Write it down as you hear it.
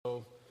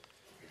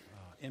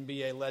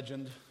NBA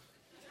legend,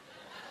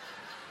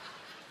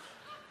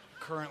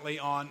 currently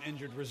on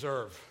injured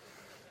reserve.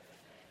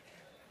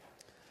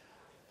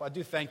 Well, I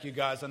do thank you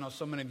guys. I know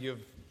so many of you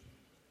have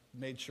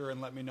made sure and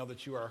let me know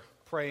that you are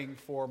praying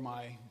for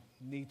my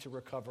need to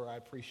recover. I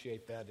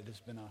appreciate that. It has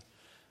been a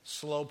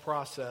slow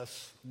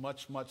process,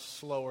 much, much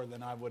slower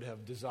than I would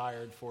have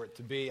desired for it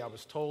to be. I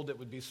was told it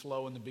would be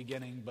slow in the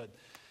beginning, but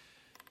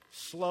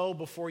slow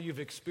before you've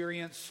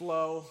experienced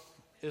slow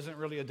isn't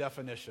really a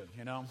definition,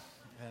 you know?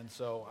 And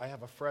so I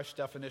have a fresh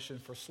definition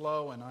for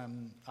slow, and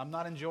I'm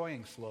not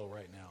enjoying slow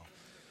right now.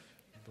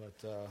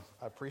 But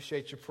I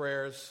appreciate your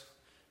prayers.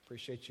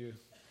 Appreciate you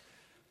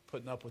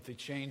putting up with the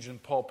change in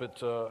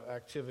pulpit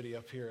activity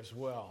up here as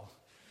well.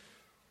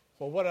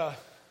 Well,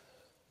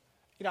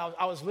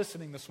 I was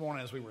listening this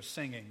morning as we were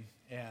singing,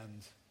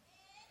 and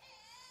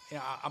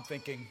I'm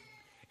thinking,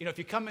 if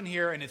you come in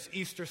here and it's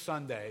Easter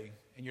Sunday,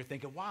 and you're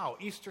thinking, wow,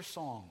 Easter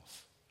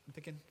songs. I'm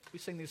thinking, we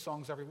sing these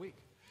songs every week.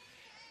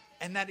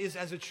 And that is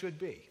as it should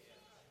be.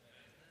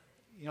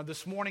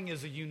 This morning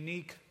is a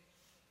unique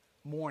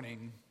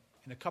morning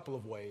in a couple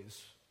of ways.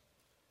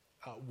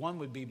 One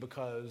would be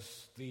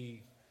because the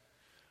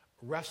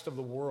rest of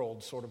the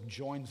world sort of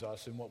joins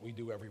us in what we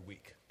do every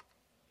week.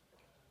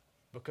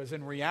 Because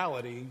in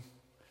reality,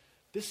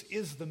 this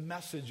is the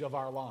message of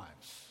our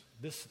lives.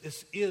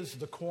 This is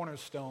the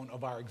cornerstone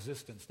of our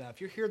existence. Now,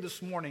 if you're here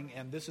this morning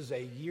and this is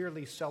a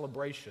yearly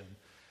celebration,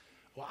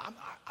 well,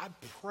 I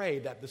pray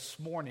that this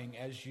morning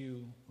as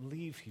you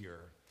leave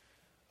here,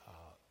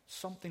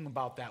 something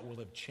about that will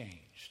have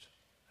changed.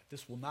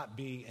 This will not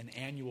be an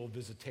annual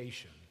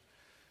visitation,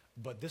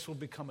 but this will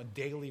become a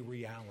daily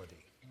reality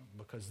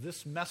because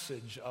this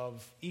message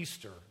of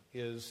Easter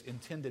is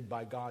intended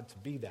by God to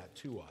be that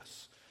to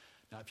us.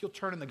 Now, if you'll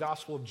turn in the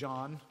Gospel of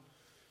John,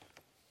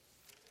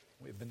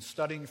 we've been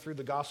studying through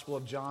the Gospel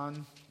of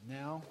John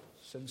now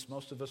since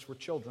most of us were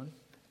children,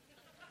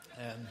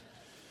 and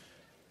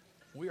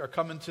we are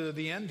coming to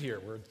the end here.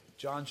 We're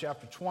John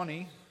chapter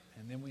 20,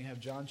 and then we have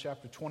John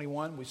chapter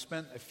 21. We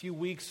spent a few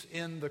weeks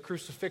in the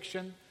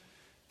crucifixion.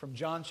 From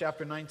John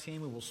chapter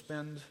 19, we will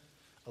spend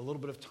a little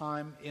bit of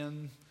time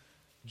in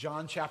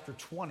John chapter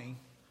 20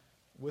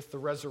 with the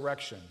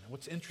resurrection.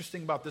 What's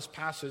interesting about this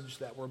passage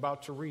that we're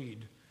about to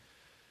read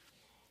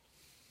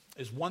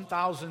is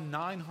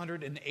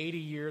 1,980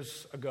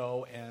 years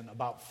ago and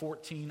about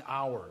 14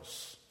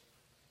 hours.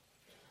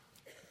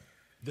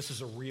 This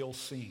is a real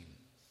scene.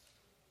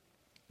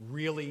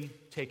 Really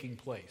taking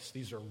place.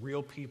 These are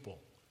real people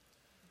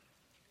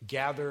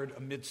gathered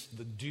amidst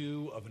the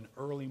dew of an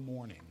early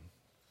morning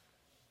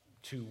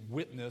to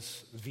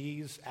witness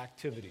these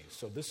activities.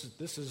 So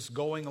this is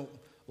going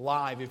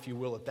live, if you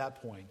will, at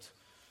that point,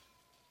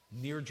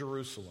 near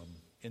Jerusalem,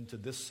 into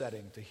this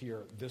setting to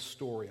hear this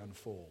story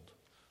unfold.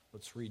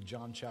 Let's read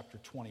John chapter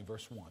 20,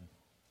 verse 1.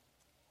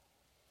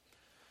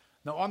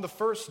 Now on the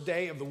first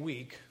day of the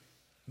week,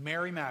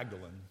 Mary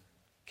Magdalene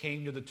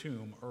came to the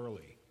tomb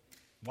early,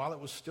 while it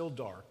was still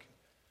dark,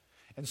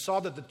 and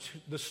saw that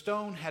the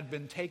stone had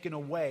been taken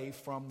away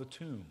from the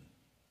tomb.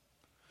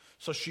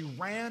 So she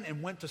ran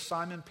and went to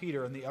Simon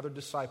Peter and the other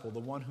disciple, the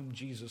one whom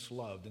Jesus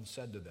loved, and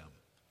said to them,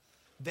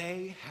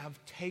 "They have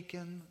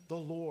taken the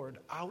Lord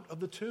out of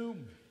the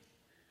tomb,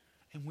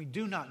 and we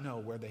do not know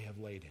where they have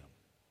laid him."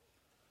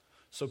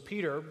 So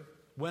Peter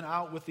went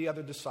out with the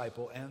other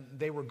disciple, and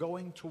they were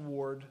going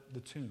toward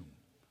the tomb.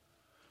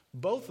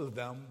 Both of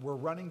them were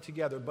running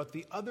together, but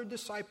the other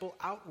disciple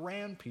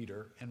outran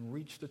Peter and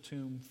reached the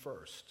tomb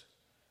first.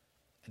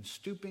 And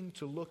stooping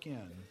to look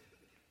in,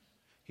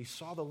 he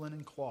saw the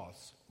linen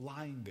cloths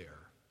lying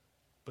there,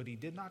 but he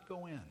did not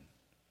go in.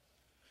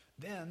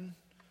 Then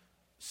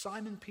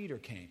Simon Peter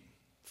came,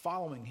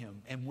 following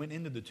him, and went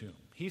into the tomb.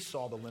 He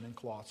saw the linen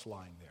cloths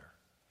lying there,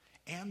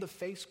 and the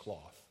face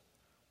cloth,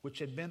 which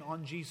had been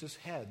on Jesus'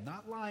 head,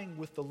 not lying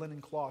with the linen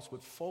cloths,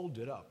 but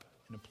folded up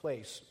in a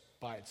place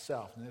by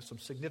itself. And there's some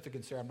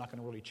significance there I'm not going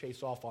to really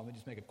chase off on. Let me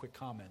just make a quick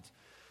comment.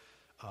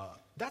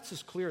 That's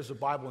as clear as the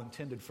Bible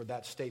intended for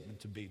that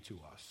statement to be to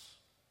us.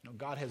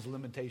 God has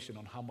limitation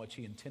on how much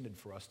he intended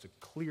for us to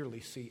clearly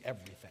see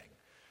everything.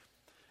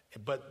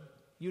 But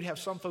you'd have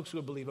some folks who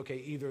would believe, okay,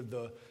 either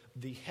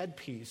the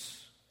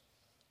headpiece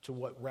to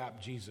what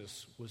wrapped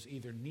Jesus was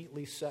either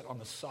neatly set on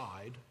the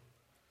side,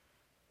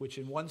 which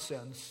in one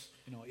sense,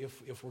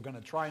 if we're going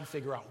to try and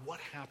figure out what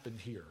happened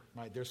here,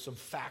 right? There's some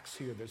facts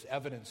here, there's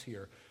evidence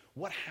here.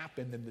 What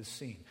happened in this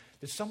scene?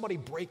 Did somebody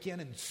break in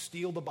and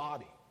steal the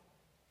body?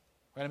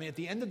 Right? At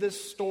the end of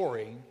this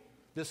story,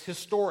 this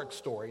historic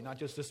story, not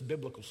just this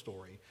biblical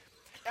story,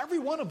 every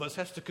one of us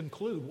has to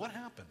conclude what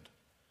happened.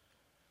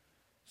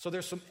 So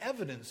there's some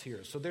evidence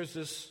here. So there's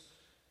this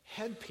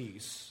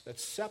headpiece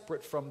that's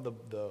separate from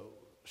the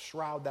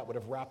shroud that would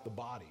have wrapped the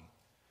body.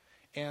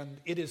 And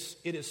it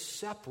is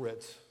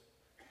separate,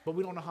 but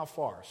we don't know how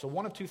far. So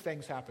one of two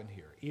things happened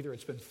here. Either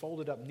it's been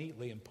folded up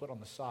neatly and put on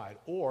the side,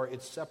 or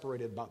it's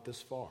separated about this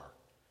far.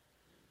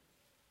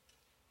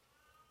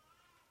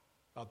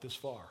 About this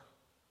far.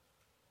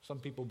 Some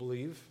people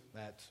believe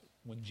that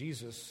when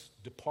Jesus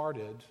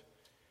departed,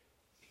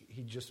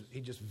 he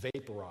just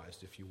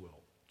vaporized, if you will,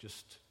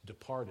 just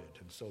departed.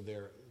 And so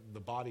the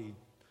body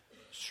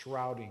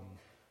shrouding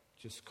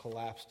just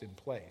collapsed in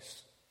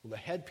place. Well, the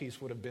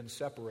headpiece would have been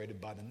separated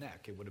by the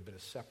neck. It would have been a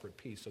separate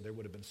piece, so there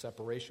would have been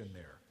separation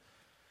there.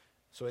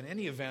 So in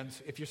any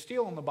event, if you're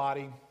stealing the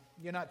body,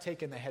 you're not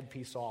taking the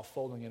headpiece off,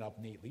 folding it up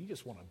neatly. You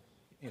just want to,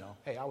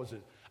 hey, I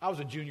was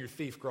a junior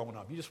thief growing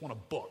up. You just want to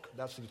book.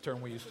 That's the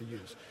term we used to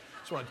use.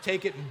 Just want to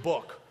take it and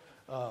book.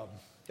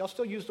 Y'all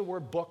still use the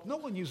word book? No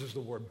one uses the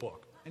word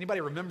book.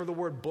 Anybody remember the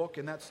word book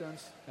in that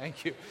sense?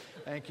 Thank you.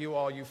 Thank you,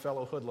 all you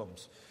fellow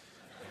hoodlums.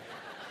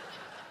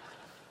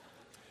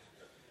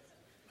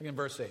 Look in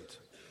verse 8.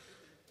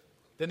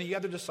 Then the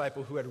other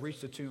disciple who had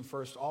reached the tomb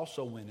first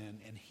also went in,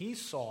 and he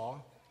saw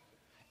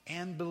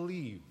and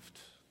believed.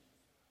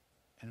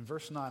 And in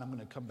verse 9, I'm going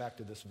to come back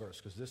to this verse,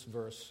 because this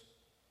verse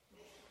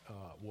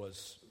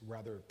was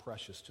rather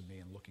precious to me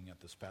in looking at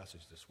this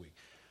passage this week.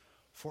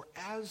 For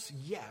as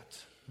yet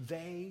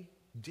they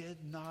did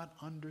not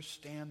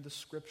understand the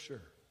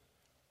scripture,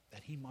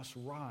 that he must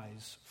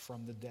rise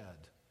from the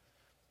dead.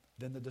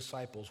 Then the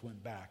disciples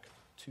went back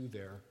to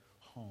their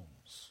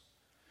homes.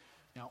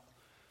 Now,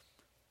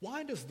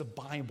 why does the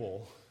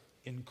Bible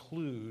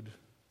include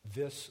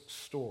this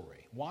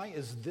story? Why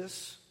is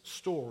this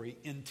story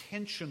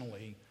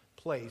intentionally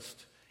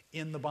placed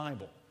in the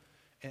Bible?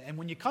 And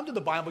when you come to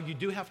the Bible, you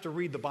do have to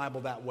read the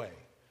Bible that way.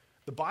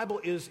 The Bible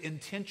is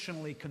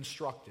intentionally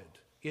constructed.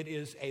 It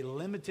is a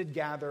limited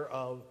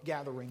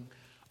gathering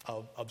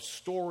of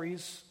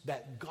stories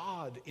that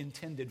God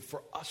intended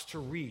for us to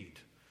read.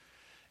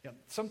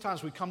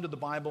 Sometimes we come to the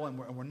Bible and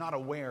we're not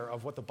aware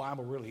of what the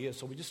Bible really is,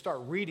 so we just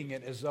start reading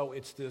it as though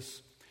it's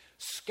this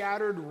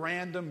scattered,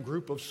 random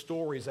group of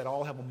stories that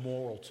all have a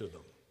moral to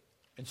them.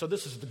 And so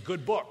this is the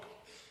good book.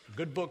 A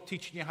good book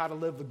teaching you how to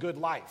live the good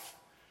life,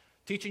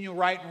 teaching you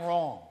right and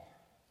wrong.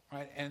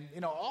 Right? And,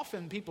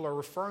 often people are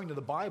referring to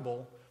the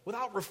Bible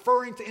without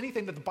referring to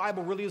anything that the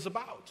Bible really is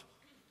about.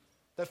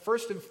 That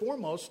first and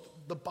foremost,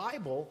 the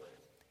Bible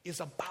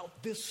is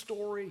about this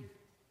story.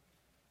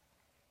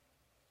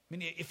 I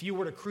mean, if you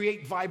were to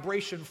create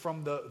vibration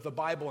from the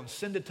Bible and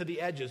send it to the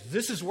edges,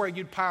 this is where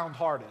you'd pound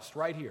hardest,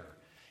 right here.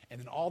 And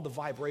then all the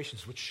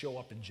vibrations would show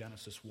up in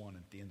Genesis 1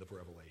 at the end of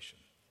Revelation.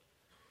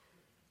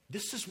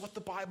 This is what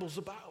the Bible's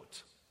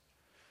about.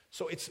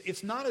 So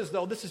it's not as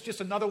though this is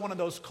just another one of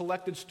those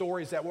collected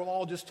stories that we'll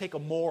all just take a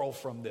moral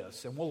from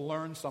this and we'll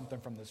learn something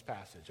from this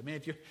passage. I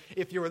mean,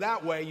 if you were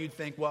that way, you'd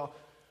think, well,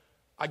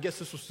 I guess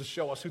this was to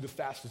show us who the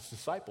fastest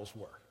disciples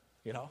were,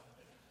 I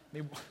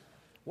mean,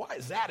 why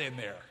is that in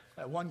there?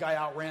 That one guy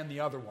outran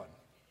the other one.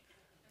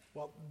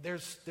 Well,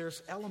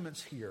 there's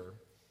elements here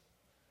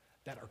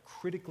that are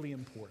critically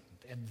important.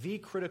 And the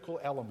critical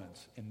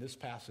element in this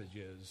passage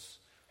is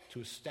to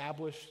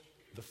establish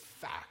the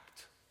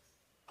fact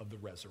of the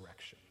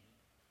resurrection.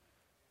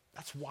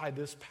 That's why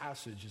this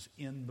passage is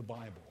in the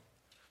Bible,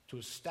 to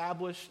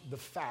establish the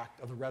fact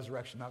of the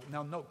resurrection.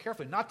 Now note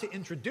carefully, not to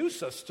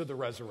introduce us to the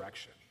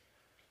resurrection,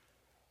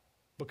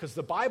 because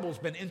the Bible's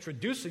been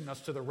introducing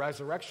us to the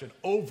resurrection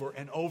over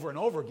and over and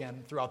over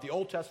again throughout the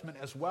Old Testament,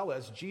 as well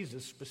as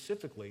Jesus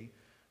specifically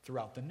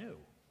throughout the New.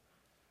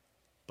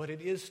 But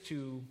it is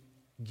to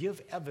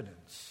give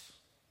evidence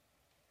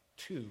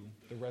to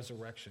the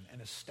resurrection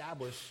and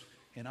establish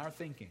in our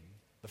thinking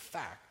the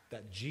fact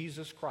that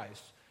Jesus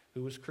Christ,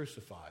 who was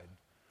crucified,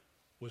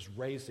 was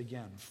raised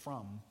again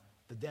from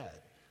the dead.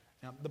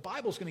 Now, the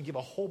Bible's going to give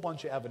a whole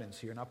bunch of evidence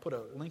here, and I put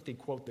a lengthy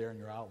quote there in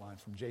your outline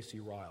from J.C.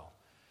 Ryle.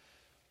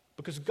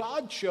 Because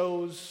God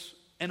chose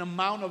an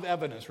amount of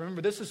evidence.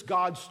 Remember, this is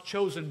God's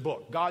chosen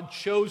book. God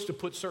chose to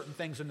put certain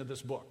things into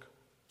this book.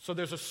 So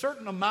there's a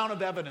certain amount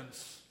of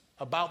evidence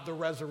about the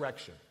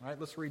resurrection. Right?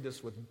 Let's read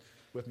this with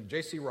me.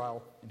 J.C.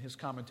 Ryle, in his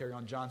commentary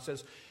on John,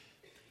 says,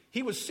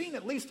 he was seen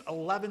at least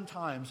 11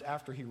 times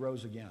after he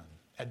rose again,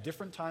 at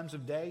different times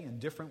of day, in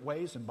different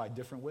ways, and by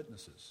different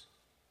witnesses.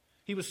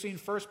 He was seen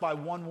first by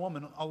one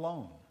woman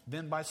alone,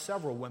 then by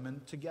several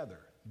women together,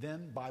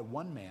 then by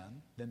one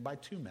man, then by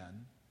two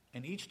men,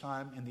 and each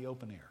time in the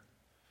open air.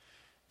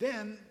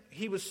 Then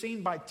he was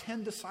seen by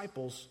 10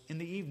 disciples in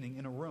the evening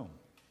in a room,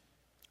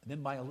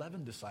 then by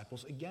 11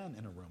 disciples again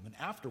in a room, and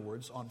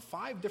afterwards on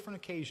 5 different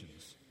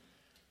occasions,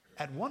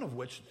 at one of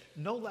which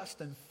no less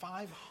than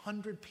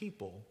 500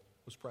 people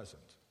was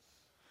present.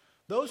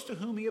 Those to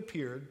whom he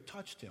appeared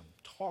touched him,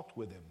 talked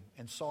with him,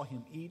 and saw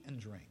him eat and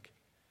drink.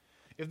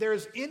 If there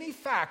is any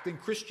fact in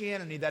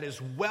Christianity that is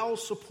well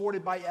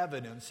supported by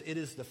evidence, it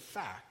is the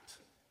fact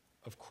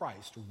of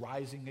Christ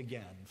rising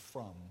again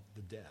from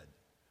the dead.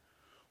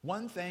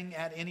 One thing,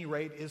 at any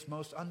rate, is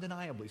most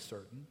undeniably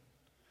certain.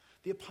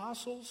 The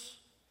apostles,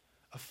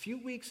 a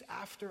few weeks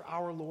after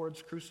our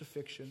Lord's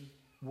crucifixion,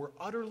 were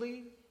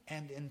utterly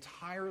and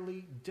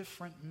entirely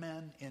different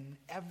men in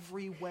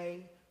every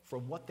way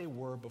from what they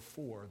were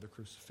before the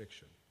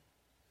crucifixion.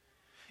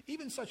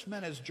 Even such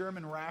men as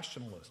German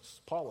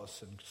rationalists,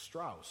 Paulus and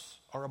Strauss,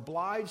 are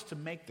obliged to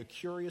make the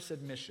curious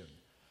admission,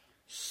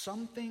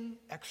 something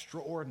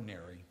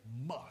extraordinary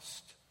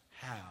must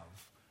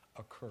have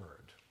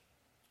occurred.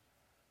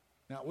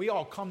 Now, we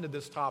all come to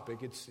this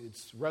topic.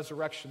 It's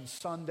Resurrection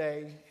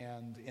Sunday,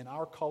 and in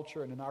our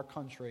culture and in our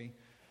country,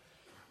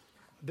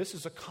 this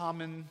is a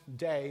common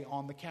day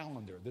on the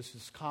calendar. This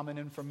is common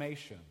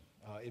information.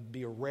 It'd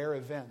be a rare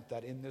event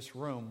that in this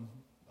room,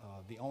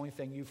 the only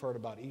thing you've heard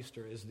about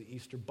Easter is the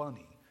Easter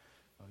bunny,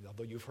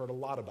 although you've heard a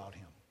lot about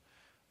him.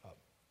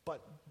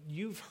 But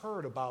you've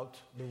heard about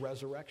the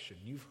resurrection.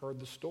 You've heard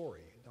the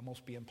story. It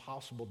almost be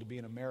impossible to be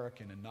an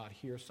American and not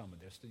hear some of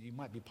this. It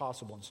might be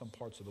possible in some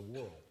parts of the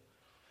world.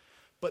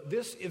 But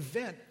this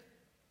event,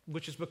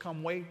 which has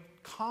become way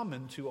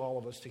common to all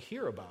of us to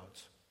hear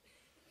about,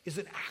 is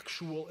an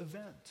actual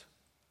event.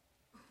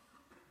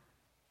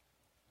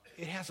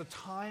 It has a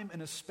time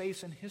and a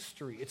space in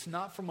history. It's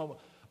not from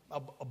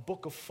a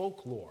book of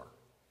folklore.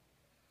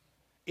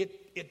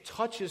 It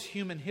touches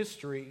human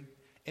history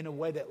in a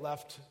way that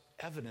left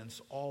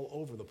evidence all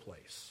over the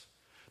place.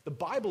 The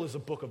Bible is a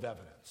book of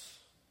evidence.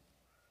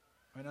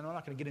 And I'm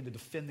not going to get into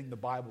defending the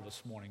Bible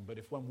this morning, but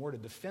if one were to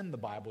defend the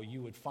Bible,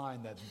 you would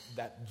find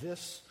that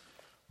this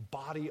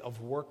body of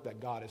work that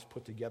God has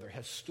put together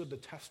has stood the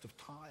test of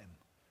time.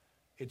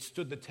 It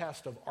stood the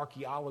test of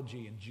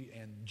archaeology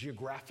and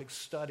geographic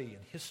study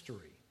and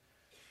history,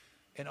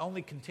 and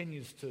only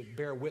continues to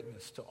bear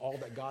witness to all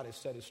that God has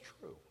said is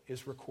true,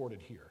 is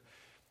recorded here.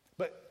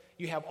 But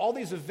you have all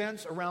these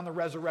events around the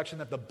resurrection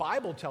that the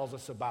Bible tells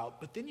us about,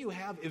 but then you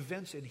have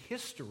events in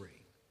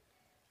history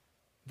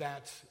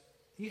that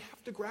you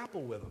have to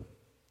grapple with them.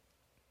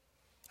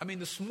 I mean,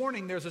 this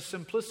morning there's a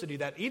simplicity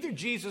that either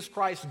Jesus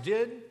Christ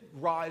did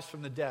rise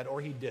from the dead or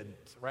he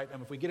didn't, right?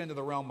 And if we get into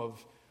the realm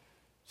of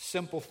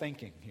simple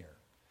thinking here,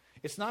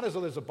 it's not as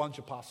though there's a bunch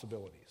of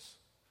possibilities.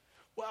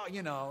 Well,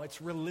 it's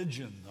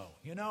religion, though.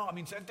 I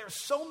mean, there's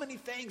so many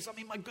things. I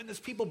mean, my goodness,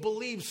 people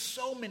believe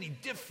so many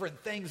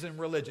different things in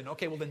religion.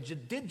 Okay, well then,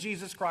 did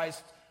Jesus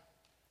Christ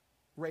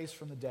raise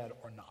from the dead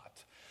or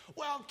not?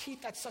 Well,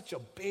 Keith, that's such a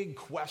big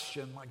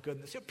question, my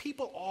goodness.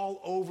 People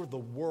all over the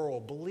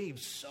world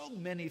believe so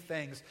many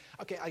things.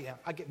 Okay,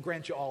 I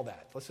grant you all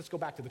that. Let's just go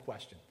back to the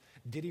question.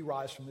 Did he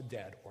rise from the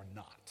dead or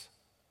not?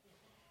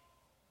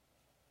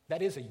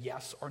 That is a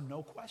yes or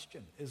no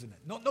question, isn't it?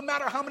 No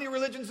matter how many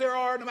religions there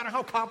are, no matter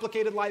how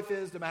complicated life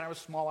is, no matter how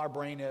small our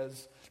brain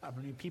is, how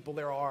many people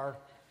there are,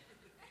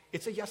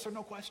 it's a yes or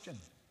no question.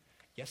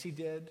 Yes, he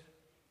did,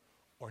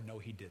 or no,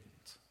 he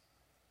didn't.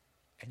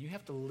 And you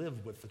have to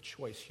live with the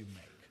choice you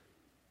make.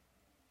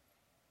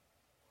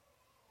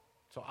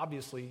 So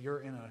obviously, you're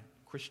in a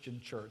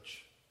Christian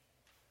church.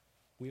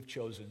 We've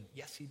chosen,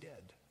 yes, he did.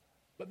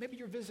 But maybe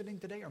you're visiting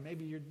today, or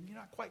maybe you're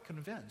not quite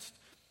convinced.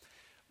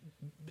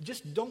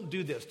 Just don't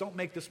do this. Don't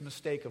make this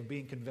mistake of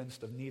being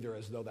convinced of neither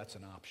as though that's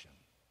an option.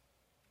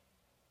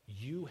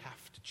 You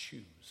have to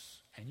choose.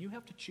 And you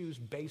have to choose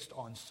based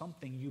on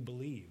something you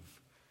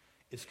believe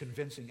is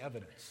convincing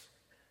evidence.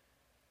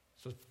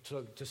 So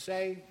to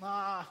say,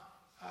 I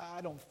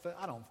don't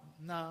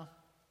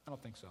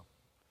think so.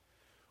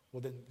 Well,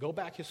 then go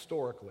back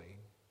historically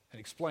and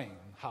explain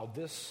how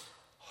this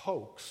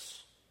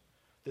hoax,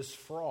 this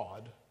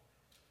fraud,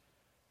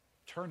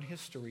 turned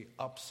history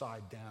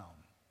upside down.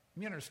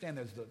 You understand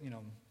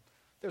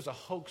there's a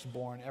hoax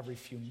born every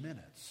few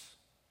minutes.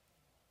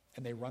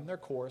 And they run their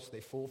course, they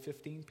fool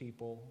 15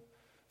 people,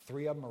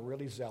 3 of them are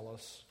really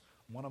zealous,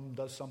 1 of them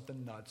does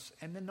something nuts,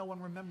 and then no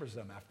one remembers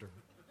them after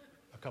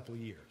a couple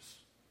of years.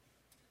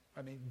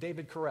 I mean,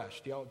 David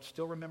Koresh, do y'all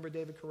still remember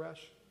David Koresh?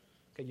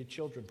 Okay, your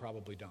children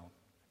probably don't,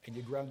 and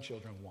your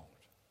grandchildren won't.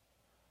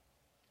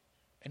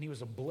 And he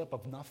was a blip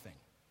of nothing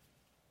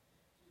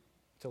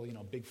until,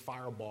 big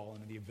fireball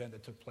into the event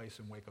that took place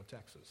in Waco,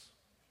 Texas.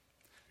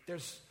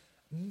 There's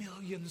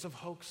millions of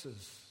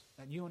hoaxes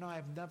that you and I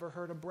have never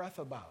heard a breath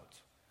about.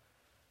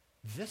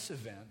 This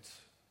event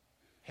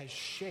has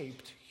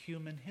shaped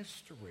human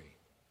history.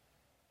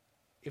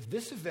 If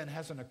this event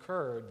hasn't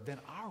occurred, then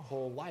our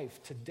whole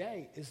life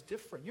today is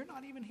different. You're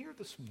not even here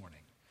this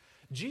morning.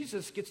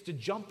 Jesus gets to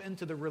jump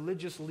into the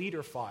religious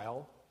leader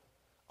file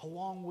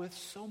along with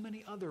so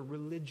many other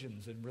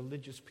religions and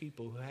religious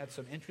people who had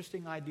some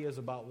interesting ideas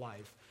about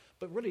life,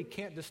 but really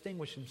can't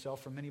distinguish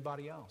himself from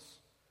anybody else.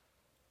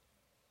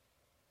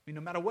 I mean,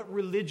 no matter what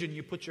religion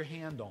you put your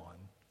hand on,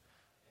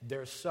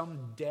 there's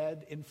some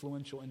dead,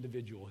 influential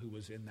individual who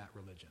was in that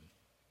religion.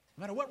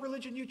 No matter what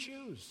religion you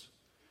choose.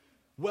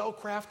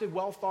 Well-crafted,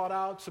 well thought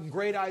out, some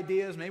great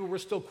ideas. Maybe we're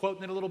still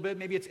quoting it a little bit.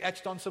 Maybe it's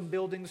etched on some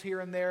buildings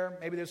here and there.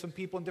 Maybe there's some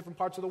people in different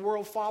parts of the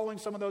world following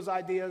some of those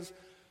ideas.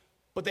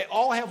 But they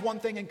all have one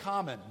thing in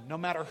common. No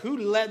matter who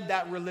led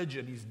that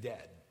religion, he's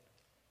dead.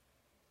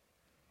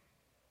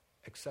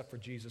 Except for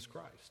Jesus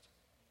Christ,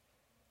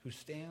 who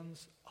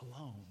stands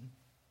alone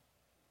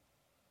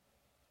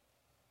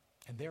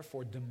and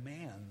therefore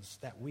demands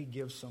that we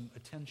give some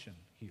attention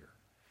here.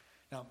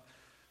 Now,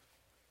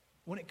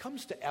 when it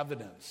comes to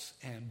evidence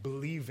and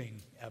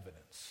believing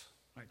evidence,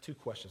 right, 2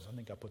 questions. I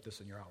think I put this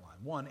in your outline.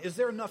 1, is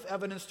there enough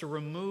evidence to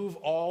remove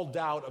all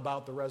doubt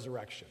about the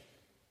resurrection?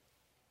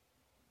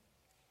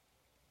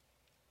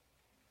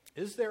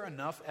 Is there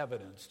enough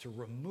evidence to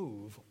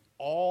remove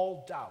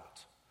all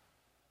doubt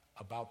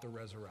about the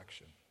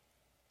resurrection?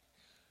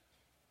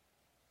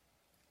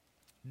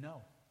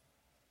 No.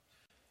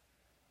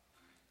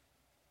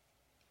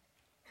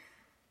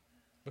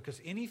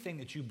 Because anything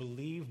that you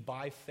believe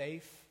by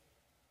faith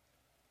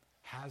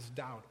has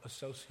doubt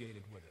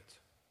associated with it.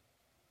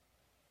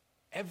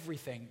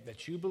 Everything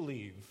that you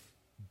believe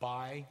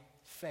by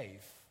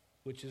faith,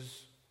 which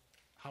is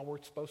how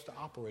we're supposed to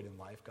operate in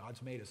life,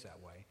 God's made us that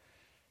way,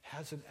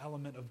 has an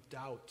element of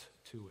doubt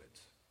to it.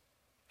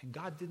 And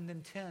God didn't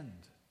intend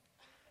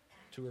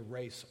to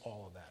erase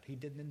all of that. He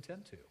didn't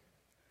intend to.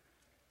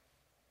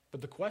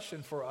 But the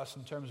question for us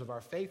in terms of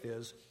our faith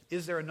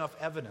is there enough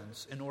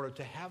evidence in order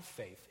to have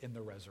faith in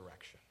the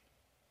resurrection?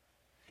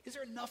 Is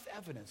there enough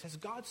evidence? Has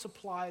God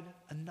supplied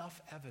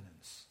enough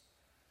evidence?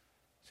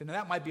 So now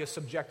that might be a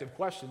subjective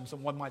question.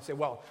 Someone might say,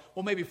 well,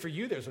 maybe for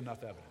you there's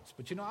enough evidence.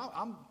 But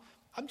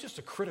I'm just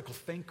a critical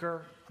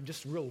thinker. I'm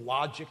just real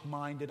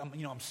logic-minded.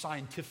 I'm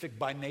scientific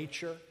by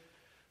nature.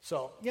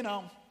 So,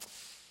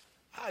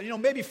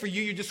 maybe for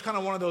you, you're just kind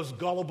of one of those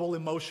gullible,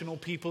 emotional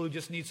people who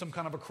just need some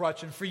kind of a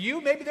crutch. And for you,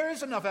 maybe there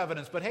is enough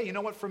evidence. But hey, you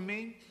know what? For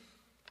me,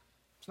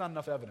 it's not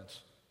enough evidence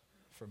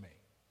for me.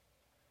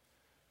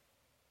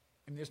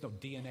 I mean, there's no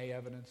DNA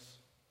evidence.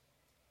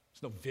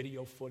 There's no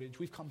video footage.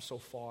 We've come so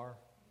far,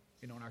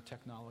 in our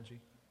technology.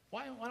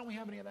 Why don't we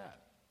have any of that?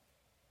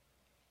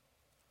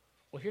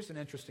 Well, here's an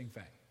interesting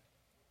thing.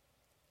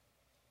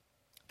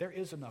 There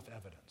is enough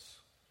evidence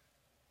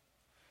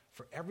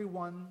for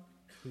everyone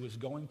who is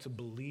going to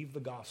believe the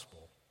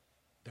gospel.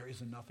 There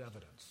is enough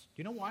evidence.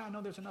 Do you know why I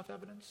know there's enough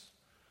evidence?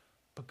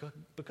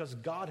 Because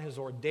God has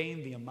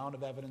ordained the amount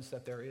of evidence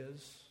that there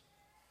is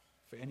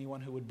for anyone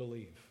who would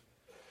believe.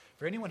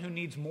 For anyone who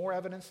needs more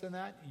evidence than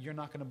that, you're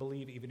not going to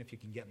believe even if you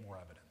can get more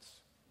evidence.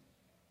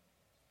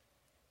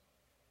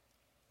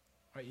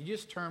 All right, you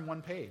just turn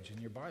one page in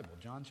your Bible,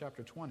 John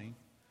chapter 20.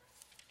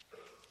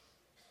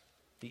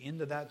 The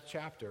end of that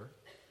chapter,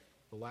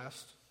 the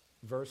last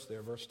verse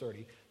there, verse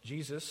 30,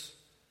 Jesus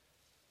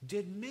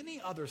did many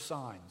other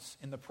signs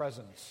in the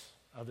presence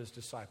of his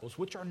disciples,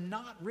 which are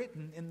not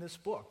written in this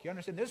book. You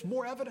understand? There's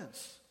more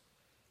evidence.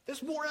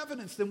 There's more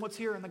evidence than what's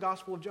here in the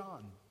Gospel of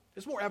John.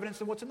 There's more evidence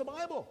than what's in the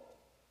Bible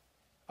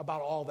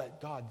about all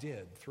that God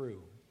did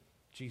through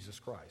Jesus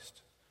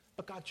Christ.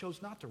 But God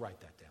chose not to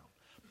write that down.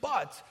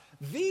 But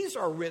these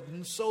are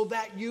written so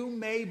that you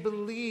may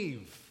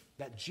believe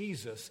that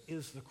Jesus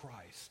is the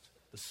Christ,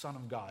 the Son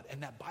of God,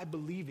 and that by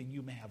believing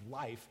you may have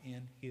life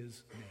in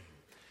his name.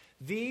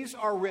 These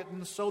are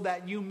written so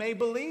that you may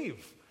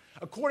believe.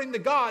 According to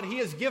God, he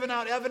has given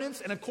out evidence,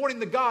 and according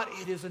to God,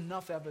 it is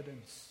enough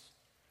evidence.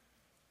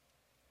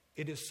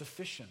 It is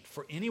sufficient.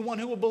 For anyone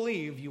who will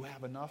believe, you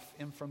have enough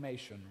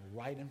information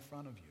right in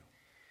front of you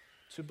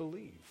to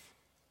believe.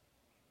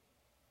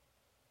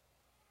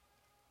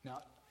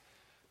 Now,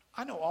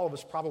 I know all of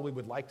us probably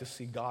would like to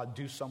see God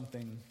do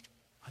something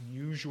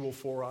unusual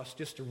for us,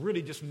 just to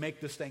really just make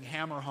this thing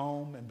hammer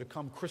home and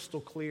become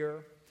crystal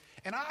clear.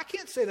 And I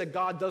can't say that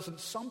God doesn't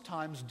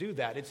sometimes do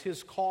that. It's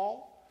his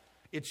call.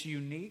 It's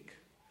unique.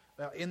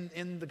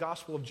 In the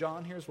Gospel of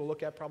John here, as we'll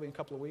look at probably in a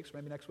couple of weeks,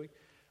 maybe next week,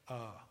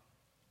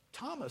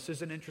 Thomas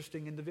is an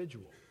interesting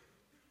individual.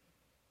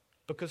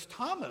 Because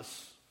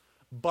Thomas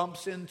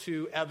bumps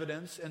into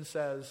evidence and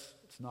says,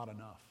 it's not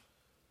enough.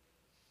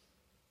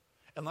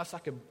 Unless I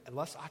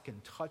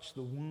can touch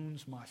the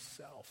wounds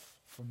myself,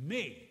 for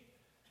me,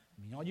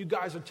 I mean, all you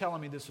guys are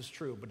telling me this is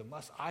true, but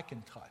unless I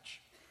can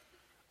touch,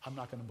 I'm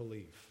not going to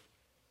believe.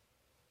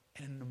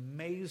 And an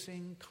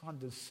amazing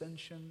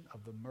condescension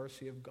of the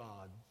mercy of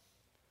God,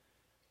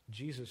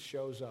 Jesus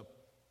shows up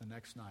the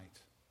next night,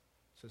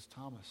 says,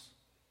 Thomas,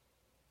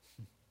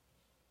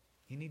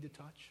 you need to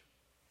touch?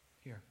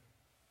 Here.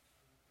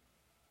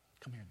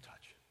 Come here and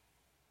touch.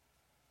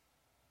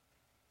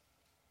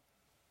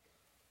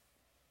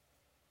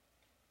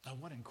 Now,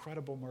 what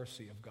incredible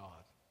mercy of God.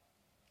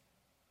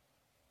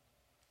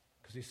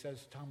 Because he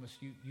says, Thomas,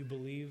 you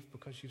believe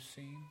because you've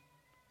seen?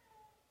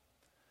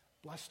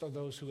 Blessed are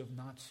those who have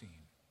not seen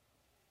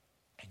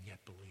and yet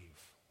believe.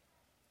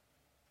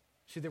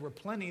 See, there were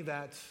plenty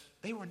that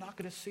they were not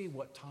going to see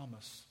what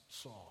Thomas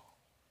saw.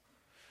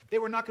 They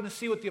were not going to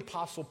see what the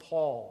Apostle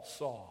Paul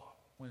saw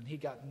when he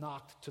got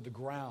knocked to the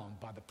ground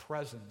by the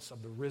presence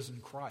of the risen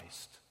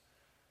Christ.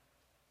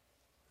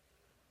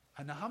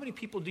 And now, how many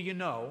people do you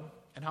know,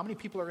 and how many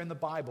people are in the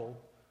Bible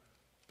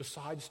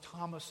besides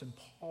Thomas and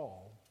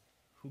Paul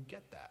who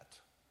get that?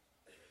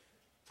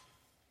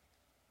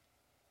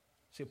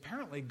 See,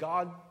 apparently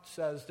God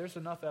says, there's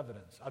enough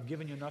evidence. I've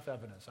given you enough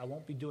evidence. I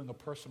won't be doing a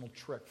personal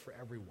trick for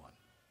everyone.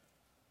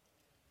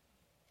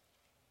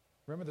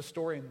 Remember the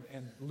story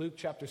in Luke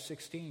chapter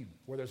 16,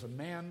 where there's a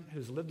man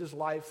who's lived his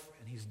life,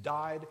 and he's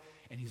died,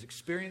 and he's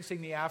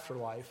experiencing the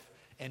afterlife,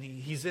 and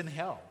he's in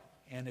hell.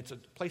 And it's a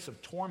place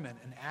of torment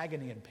and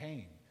agony and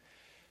pain.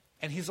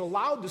 And he's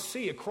allowed to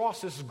see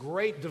across this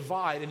great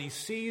divide, and he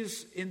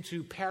sees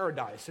into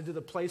paradise, into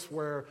the place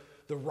where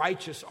the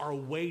righteous are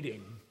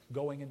waiting,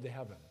 going into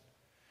heaven.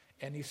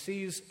 And he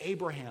sees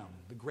Abraham,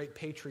 the great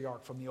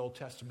patriarch from the Old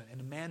Testament,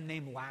 and a man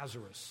named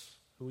Lazarus,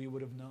 who he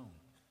would have known.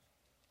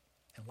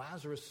 And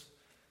Lazarus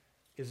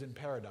is in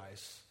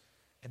paradise,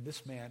 And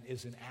this man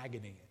is in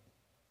agony.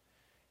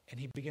 And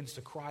he begins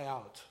to cry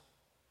out.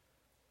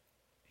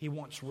 He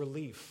wants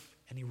relief.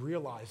 And he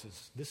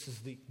realizes this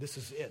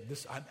is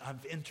it.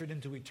 I've entered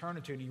into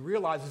eternity. And he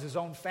realizes his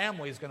own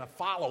family is going to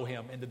follow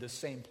him into this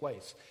same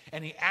place.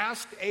 And he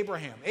asked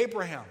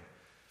Abraham,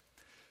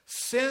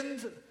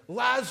 send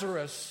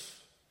Lazarus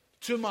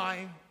to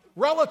my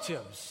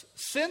relatives.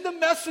 Send a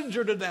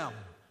messenger to them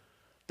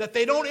that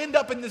they don't end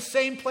up in the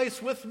same place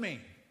with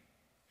me.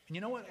 And you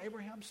know what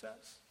Abraham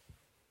says?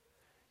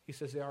 He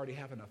says they already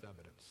have enough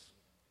evidence.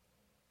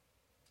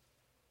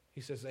 He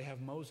says they have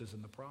Moses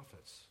and the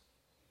prophets.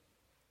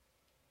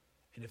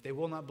 And if they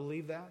will not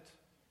believe that,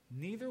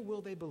 neither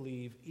will they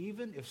believe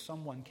even if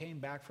someone came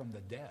back from the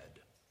dead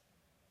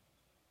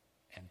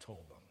and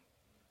told them.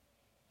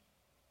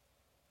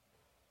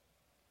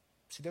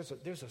 See,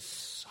 there's a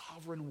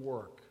sovereign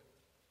work.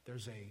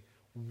 There's a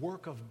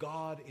work of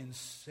God in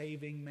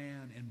saving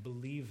man and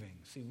believing.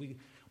 See,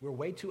 we're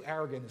way too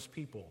arrogant as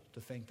people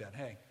to think that,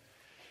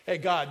 hey,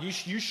 God,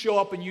 you show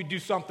up and you do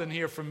something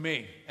here for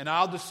me, and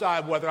I'll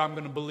decide whether I'm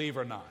going to believe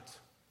or not.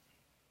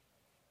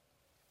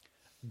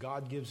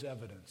 God gives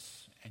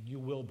evidence, and you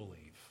will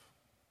believe.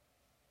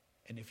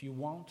 And if you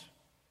won't,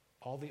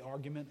 all the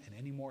argument and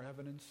any more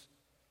evidence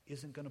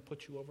isn't going to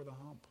put you over the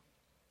hump.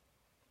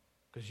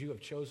 Because you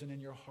have chosen in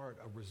your heart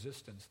a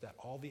resistance that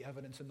all the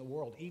evidence in the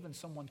world, even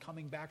someone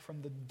coming back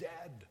from the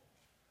dead,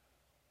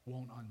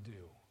 won't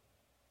undo.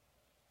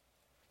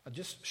 Now,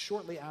 just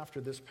shortly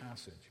after this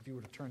passage, if you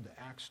were to turn to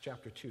Acts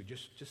chapter 2,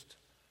 just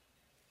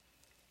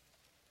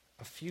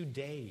a few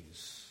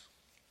days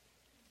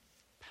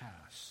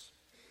pass.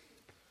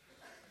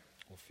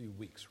 A few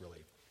weeks,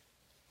 really.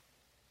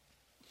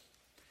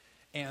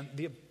 And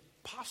the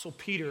Apostle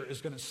Peter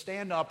is going to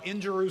stand up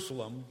in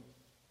Jerusalem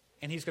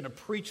and he's going to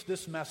preach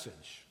this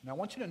message. Now, I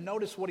want you to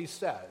notice what he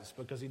says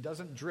because he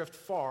doesn't drift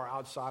far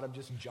outside of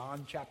just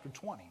John chapter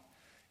 20.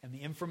 And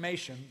the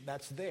information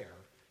that's there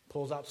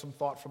pulls out some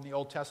thought from the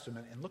Old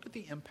Testament. And look at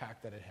the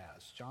impact that it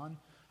has.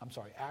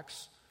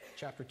 Acts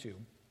chapter 2,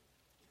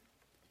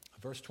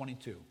 verse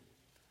 22.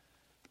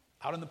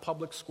 Out in the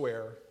public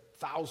square,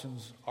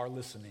 thousands are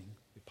listening.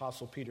 The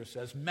Apostle Peter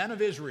says, "Men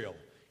of Israel,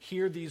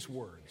 hear these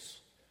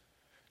words.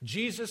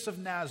 Jesus of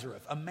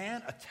Nazareth, a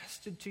man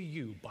attested to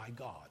you by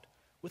God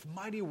with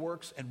mighty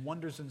works and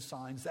wonders and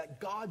signs that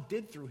God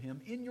did through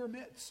him in your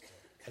midst,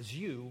 as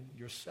you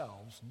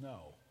yourselves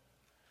know.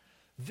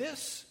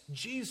 This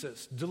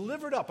Jesus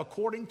delivered up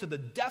according to the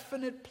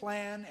definite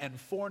plan and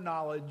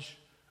foreknowledge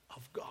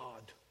of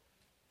God."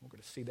 We're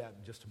going to see that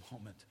in just a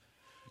moment.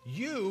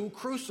 "You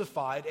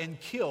crucified and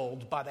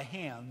killed by the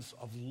hands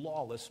of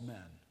lawless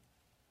men.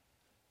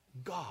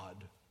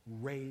 God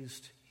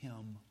raised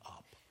him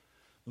up,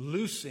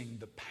 loosing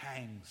the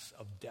pangs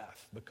of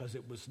death because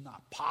it was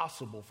not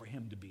possible for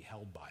him to be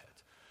held by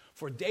it.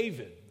 For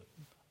David,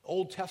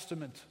 Old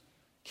Testament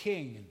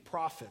king and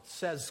prophet,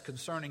 says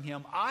concerning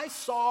him, 'I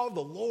saw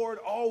the Lord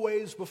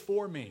always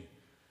before me,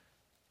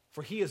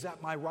 for he is at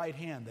my right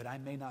hand that I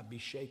may not be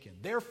shaken.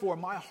 Therefore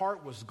my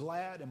heart was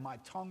glad and my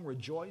tongue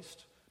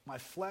rejoiced. My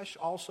flesh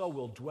also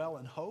will dwell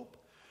in hope.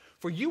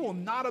 For you will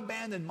not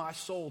abandon my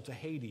soul to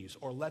Hades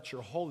or let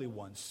your Holy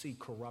One see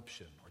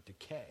corruption or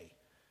decay.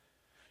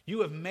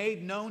 You have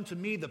made known to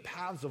me the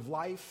paths of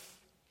life.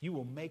 You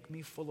will make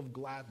me full of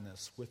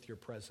gladness with your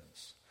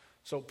presence."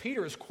 So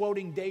Peter is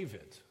quoting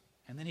David,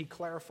 and then he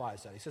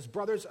clarifies that. He says,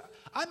 "Brothers,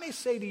 I may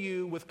say to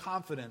you with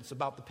confidence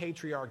about the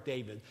patriarch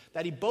David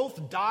that he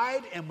both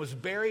died and was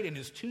buried, and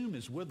his tomb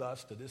is with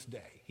us to this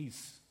day."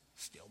 He's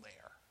still there.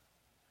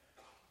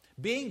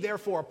 "Being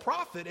therefore a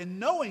prophet, and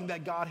knowing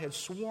that God had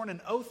sworn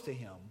an oath to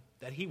him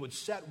that he would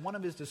set one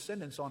of his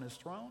descendants on his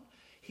throne,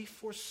 he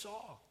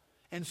foresaw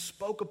and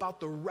spoke about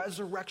the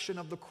resurrection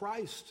of the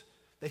Christ,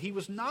 that he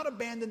was not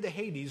abandoned to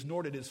Hades,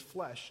 nor did his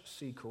flesh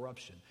see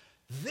corruption.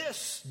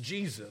 This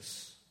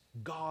Jesus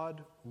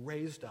God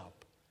raised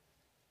up,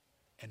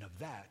 and of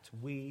that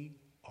we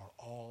are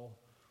all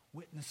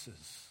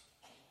witnesses."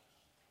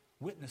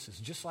 Witnesses,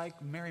 just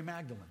like Mary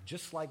Magdalene,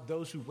 just like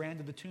those who ran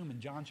to the tomb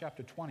in John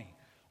chapter 20.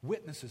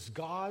 Witnesses.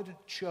 God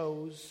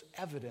chose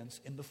evidence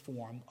in the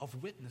form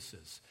of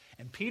witnesses.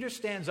 And Peter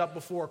stands up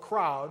before a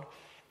crowd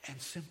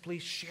and simply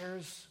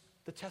shares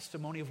the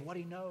testimony of what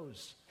he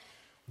knows.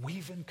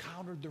 "We've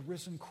encountered the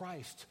risen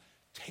Christ.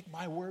 Take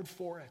my word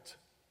for it."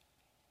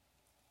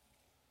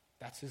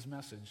 That's his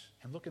message.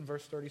 And look in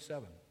verse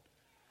 37.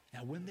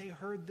 "Now when they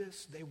heard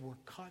this, they were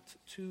cut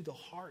to the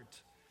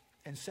heart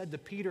and said to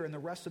Peter and the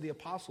rest of the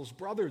apostles,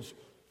 'Brothers,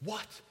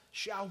 what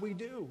shall we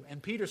do?'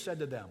 And Peter said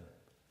to them,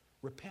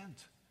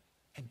 'Repent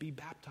and be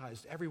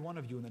baptized, every one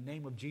of you, in the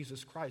name of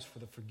Jesus Christ for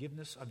the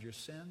forgiveness of your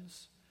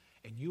sins,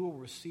 and you will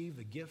receive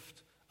the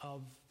gift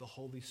of the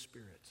Holy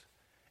Spirit.'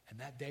 And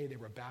that day they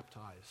were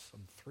baptized,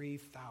 some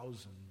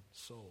 3,000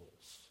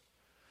 souls.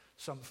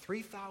 Some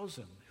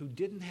 3,000 who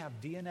didn't have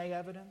DNA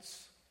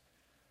evidence,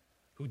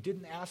 who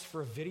didn't ask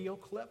for a video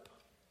clip,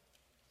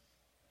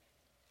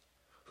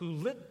 who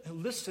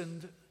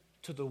listened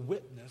to the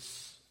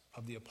witness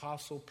of the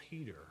Apostle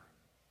Peter,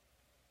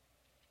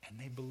 and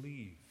they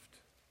believed.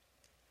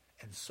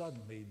 And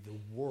suddenly the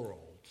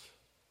world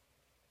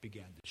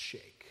began to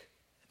shake.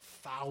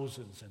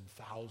 Thousands and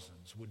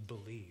thousands would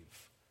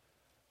believe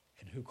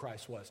in who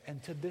Christ was.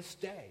 And to this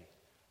day,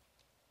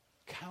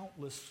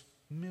 countless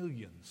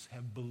millions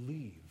have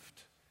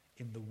believed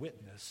in the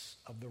witness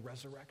of the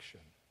resurrection.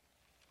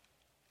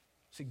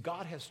 See,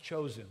 God has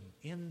chosen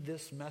in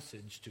this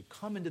message to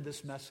come into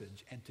this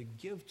message and to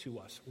give to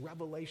us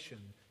revelation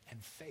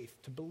and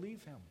faith to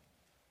believe him.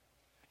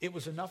 It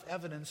was enough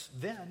evidence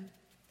then,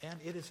 and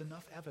it is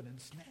enough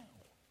evidence now.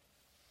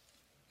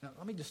 Now,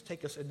 let me just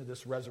take us into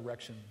this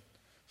resurrection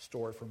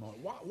story for a moment.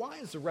 Why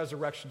is the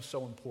resurrection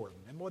so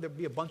important? And boy, there'd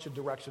be a bunch of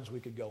directions we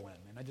could go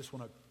in, and I just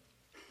want to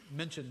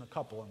mention a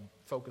couple and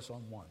focus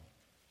on one.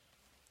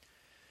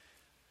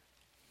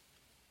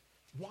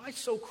 Why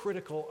so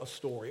critical a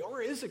story?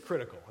 Or is it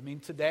critical? I mean,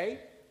 today,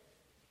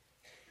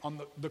 on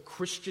the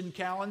Christian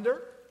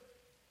calendar,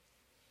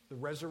 the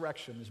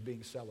resurrection is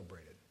being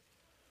celebrated.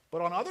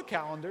 But on other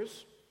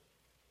calendars,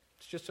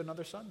 it's just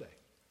another Sunday.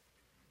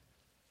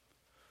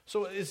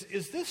 So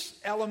is this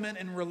element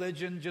in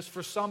religion, just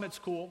for some it's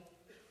cool?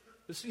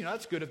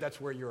 That's good if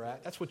that's where you're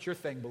at. That's what your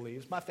thing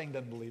believes. My thing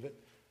doesn't believe it.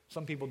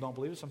 Some people don't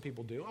believe it, some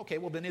people do. Okay,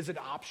 well then is it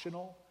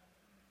optional?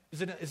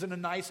 Is it a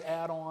nice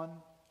add-on?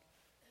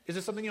 Is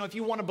it something, if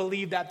you want to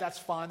believe that, that's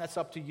fine, that's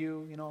up to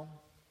you,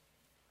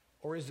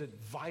 Or is it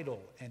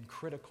vital and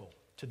critical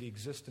to the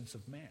existence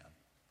of man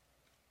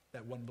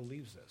that one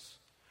believes this?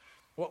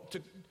 Well,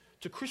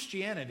 to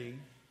Christianity,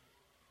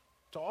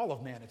 to all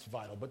of man it's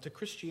vital, but to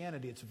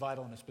Christianity it's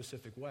vital in a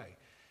specific way.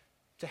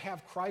 To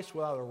have Christ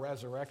without a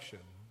resurrection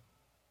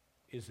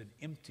is an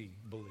empty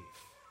belief,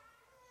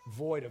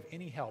 void of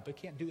any help. It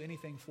can't do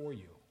anything for you.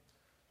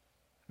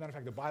 As a matter of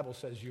fact, the Bible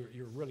says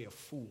you're really a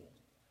fool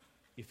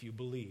if you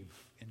believe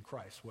in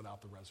Christ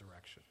without the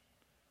resurrection.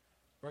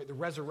 Right? The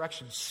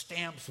resurrection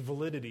stamps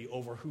validity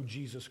over who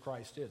Jesus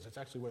Christ is. That's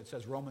actually what it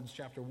says, Romans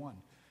chapter 1.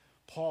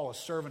 Paul, a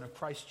servant of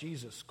Christ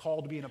Jesus,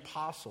 called to be an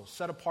apostle,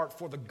 set apart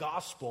for the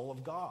gospel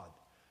of God,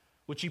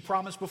 which he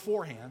promised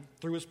beforehand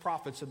through his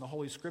prophets in the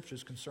Holy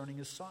Scriptures concerning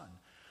his Son,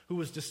 who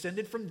was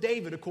descended from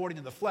David according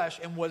to the flesh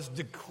and was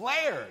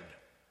declared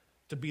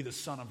to be the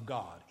Son of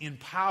God in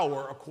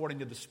power according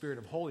to the Spirit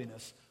of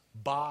holiness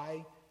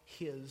by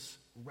his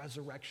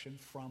resurrection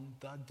from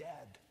the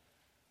dead.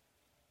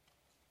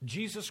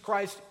 Jesus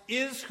Christ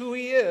is who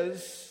he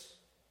is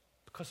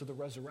because of the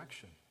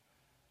resurrection.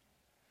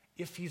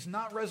 If he's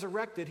not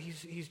resurrected,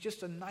 he's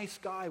just a nice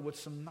guy with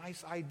some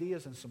nice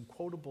ideas and some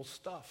quotable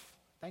stuff.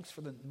 Thanks for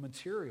the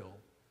material.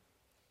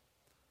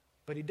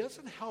 But he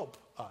doesn't help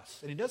us.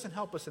 And he doesn't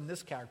help us in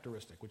this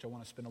characteristic, which I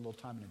want to spend a little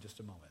time in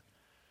just a moment.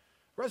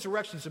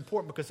 Resurrection is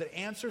important because it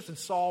answers and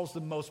solves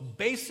the most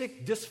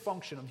basic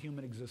dysfunction of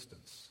human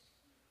existence.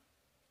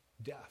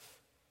 Death.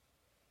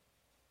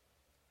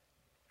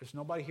 There's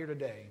nobody here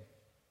today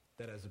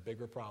that has a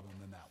bigger problem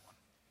than that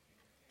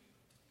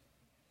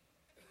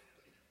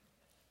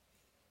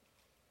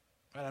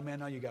one. Right? I mean, I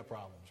know you got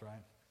problems, right?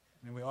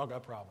 I mean, we all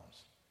got problems.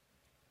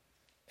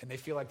 And they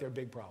feel like they're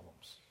big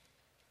problems.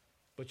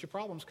 But your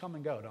problems come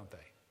and go, don't they?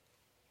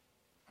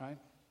 Right?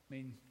 I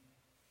mean,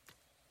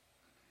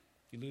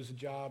 you lose a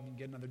job, you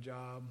get another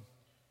job.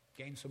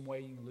 Gain some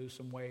weight, you can lose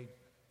some weight.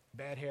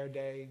 Bad hair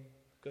day,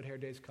 good hair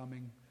day's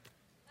coming.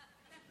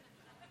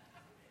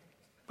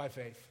 By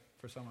faith,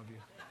 for some of you.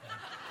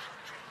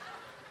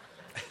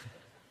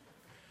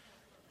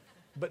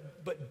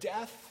 But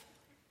death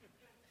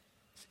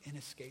is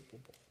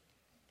inescapable.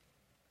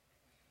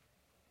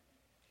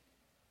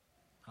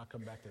 I'll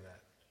come back to that.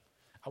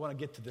 I want to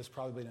get to this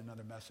probably in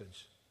another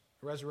message.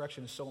 The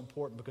resurrection is so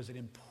important because it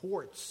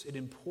imports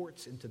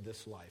into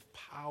this life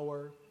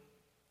power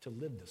to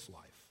live this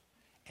life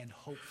and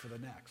hope for the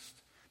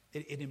next.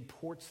 It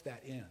imports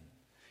that in.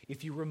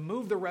 If you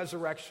remove the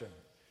resurrection,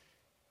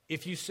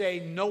 if you say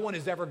no one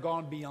has ever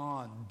gone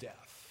beyond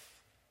death,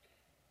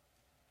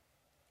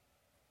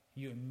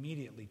 you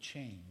immediately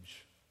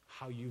change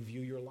how you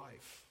view your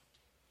life.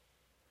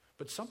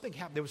 But something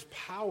happened. There was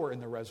power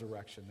in the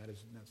resurrection.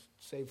 That's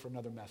saved for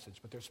another message.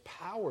 But there's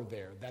power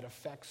there that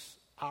affects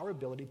our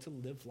ability to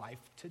live life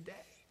today.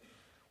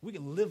 We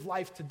can live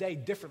life today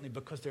differently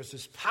because there's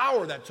this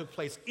power that took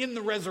place in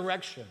the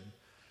resurrection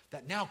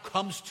that now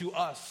comes to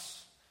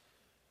us.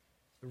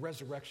 The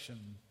resurrection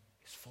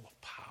is full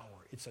of power.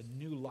 It's a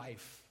new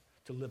life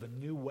to live a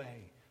new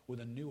way with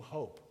a new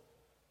hope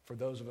for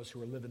those of us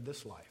who are living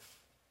this life.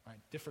 Right?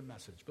 Different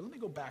message. But let me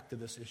go back to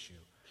this issue.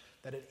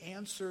 That it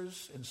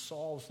answers and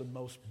solves the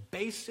most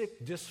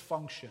basic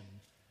dysfunction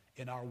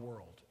in our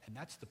world. And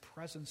that's the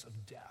presence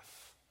of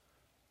death.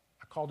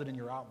 I called it in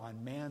your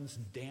outline, man's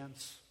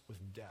dance with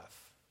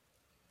death.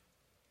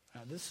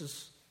 Now this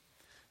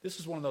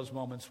is one of those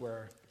moments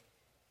where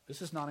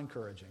this is not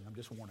encouraging. I'm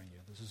just warning you.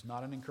 This is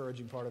not an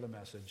encouraging part of the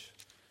message.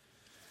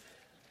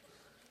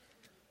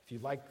 If you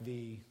like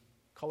the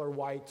color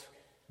white,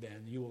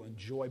 then you will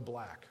enjoy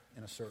black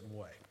in a certain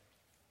way.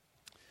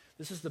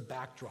 This is the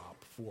backdrop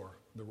for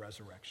the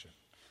resurrection.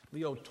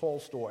 Leo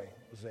Tolstoy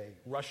was a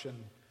Russian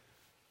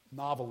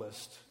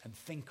novelist and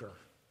thinker,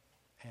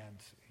 and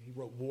he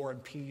wrote War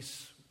and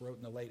Peace, wrote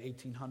in the late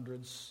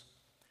 1800s.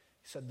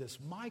 He said this,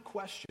 "My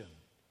question,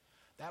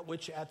 that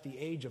which at the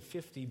age of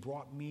 50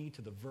 brought me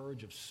to the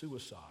verge of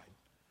suicide,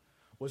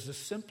 was the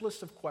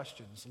simplest of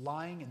questions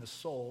lying in the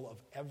soul of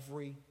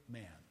every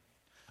man.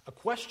 A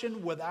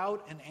question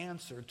without an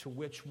answer to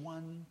which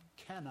one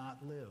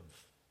cannot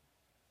live.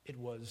 It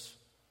was,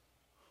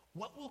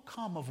 what will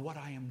come of what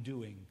I am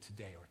doing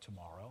today or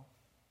tomorrow?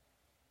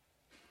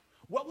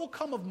 What will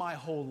come of my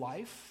whole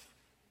life?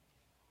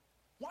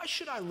 Why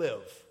should I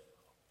live?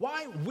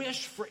 Why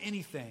wish for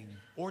anything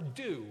or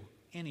do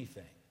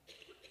anything?"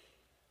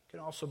 It can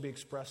also be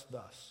expressed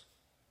thus.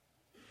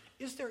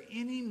 Is there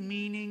any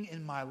meaning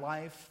in my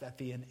life that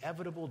the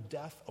inevitable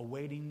death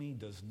awaiting me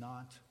does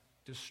not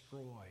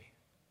destroy?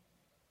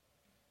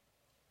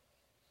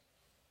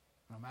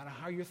 No matter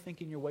how you're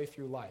thinking your way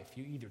through life,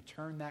 you either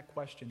turn that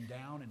question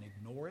down and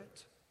ignore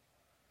it,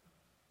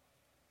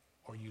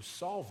 or you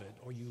solve it,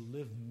 or you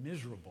live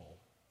miserable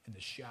in the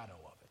shadow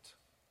of it.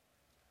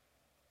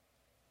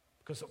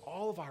 Because of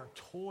all of our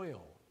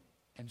toil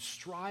and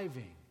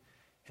striving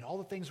and all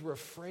the things we're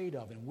afraid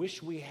of and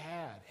wish we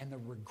had, and the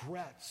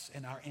regrets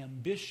and our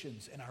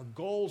ambitions and our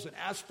goals and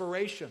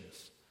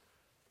aspirations,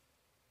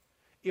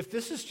 if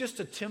this is just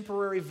a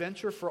temporary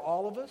venture for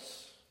all of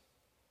us,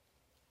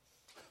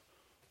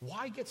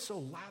 why get so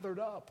lathered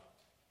up?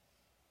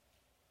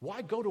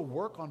 Why go to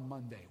work on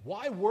Monday?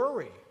 Why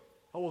worry?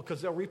 Oh, well,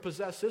 because they'll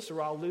repossess this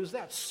or I'll lose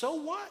that. So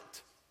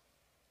what?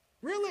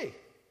 Really?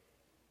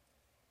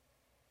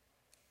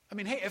 I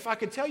mean, hey, if I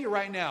could tell you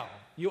right now,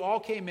 you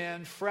all came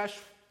in fresh,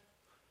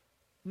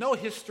 no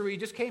history,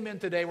 just came in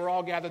today, we're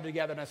all gathered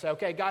together, and I say,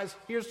 okay, guys,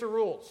 here's the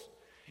rules.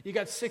 You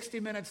got 60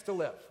 minutes to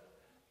live,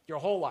 your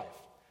whole life.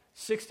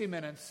 60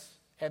 minutes,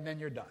 and then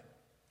you're done.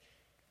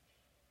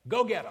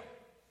 Go get them.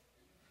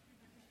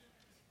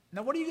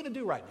 Now, what are you going to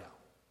do right now?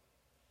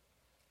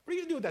 What are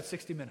you going to do with that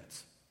 60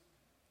 minutes?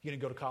 You going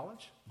to go to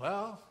college?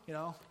 Well,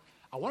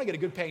 I want to get a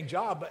good paying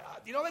job, but,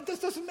 that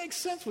just doesn't make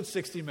sense with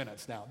 60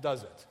 minutes now,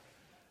 does it?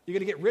 You're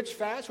going to get rich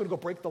fast? You want to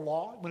go break the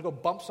law? You want to go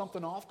bump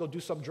something off? Go do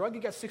some drug?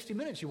 You got 60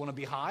 minutes. You want to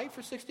be high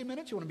for 60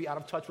 minutes? You want to be out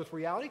of touch with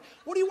reality?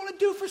 What do you want to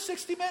do for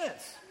 60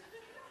 minutes?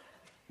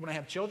 You want to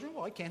have children?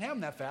 Well, I can't have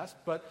them that fast,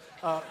 but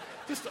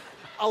just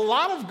a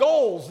lot of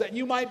goals that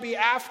you might be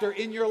after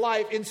in your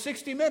life in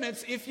 60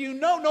 minutes if you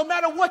know no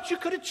matter what you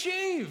could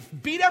achieve.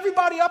 Beat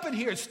everybody up in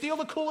here. Steal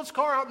the coolest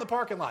car out in the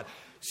parking lot.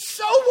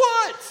 So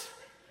what?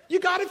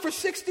 You got it for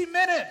 60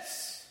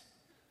 minutes.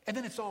 And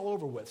then it's all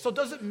over with. So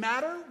does it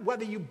matter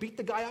whether you beat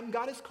the guy up and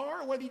got his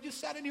car or whether you just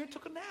sat in here and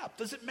took a nap?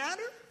 Does it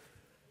matter?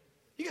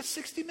 You got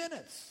 60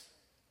 minutes.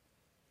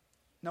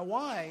 Now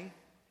why,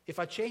 if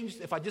I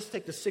just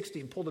take the 60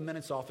 and pull the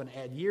minutes off and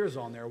add years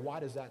on there, why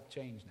does that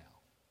change now?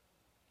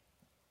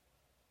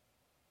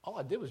 All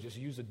I did was just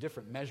use a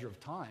different measure of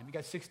time. You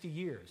got 60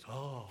 years.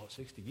 Oh,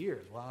 60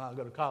 years. Well, I'll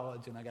go to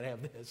college and I got to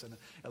have this and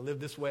I live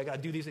this way. I got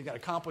to do these things. I got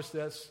to accomplish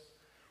this.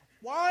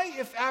 Why,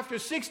 if after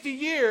 60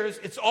 years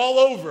it's all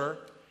over,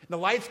 the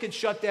lights get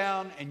shut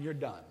down and you're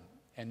done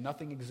and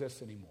nothing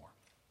exists anymore?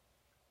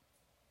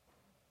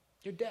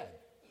 You're dead.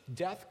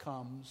 Death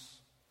comes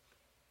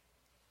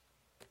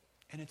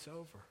and it's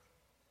over.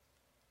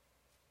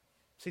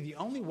 See, the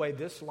only way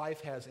this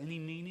life has any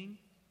meaning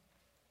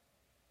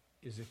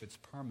is if it's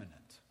permanent.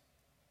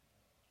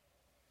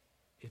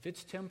 If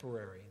it's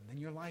temporary, then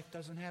your life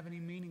doesn't have any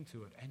meaning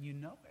to it, and you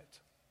know it.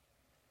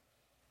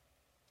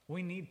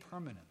 We need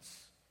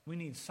permanence. We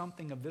need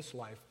something of this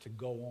life to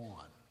go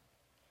on.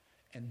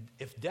 And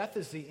if death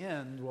is the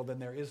end, well, then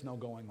there is no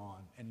going on,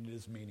 and it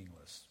is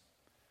meaningless.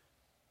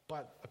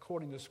 But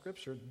according to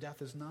Scripture,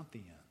 death is not the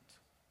end.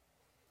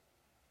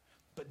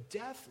 But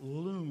death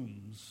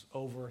looms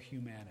over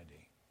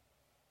humanity.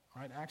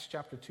 All right, Acts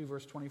chapter 2,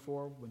 verse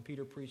 24, when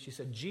Peter preached, he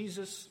said,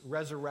 Jesus'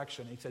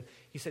 resurrection,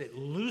 he said it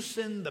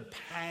loosened the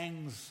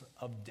pangs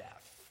of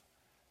death.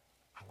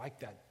 I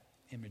like that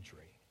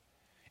imagery.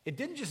 It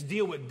didn't just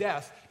deal with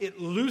death, it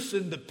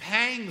loosened the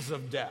pangs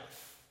of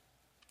death.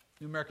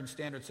 New American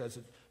Standard says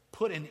it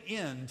put an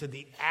end to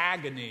the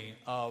agony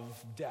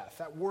of death.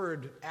 That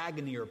word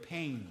agony or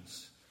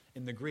pains,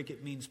 in the Greek,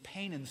 it means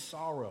pain and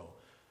sorrow,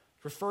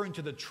 referring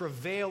to the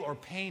travail or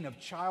pain of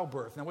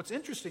childbirth. Now, what's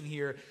interesting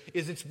here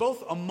is it's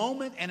both a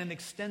moment and an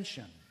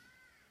extension.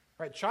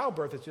 Right?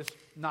 Childbirth is just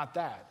not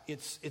that.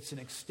 It's an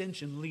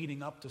extension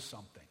leading up to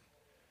something.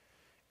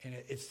 And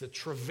it's the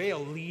travail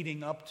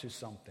leading up to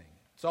something.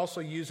 It's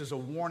also used as a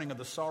warning of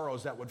the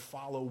sorrows that would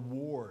follow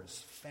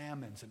wars,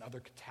 famines, and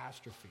other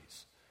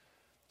catastrophes.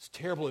 This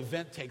terrible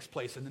event takes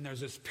place, and then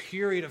there's this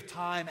period of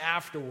time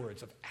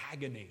afterwards of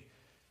agony,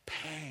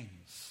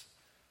 pangs,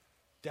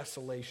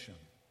 desolation.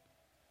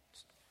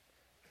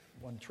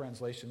 One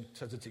translation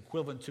says it's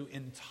equivalent to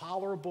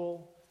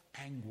intolerable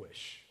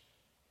anguish.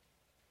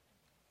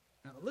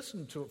 Now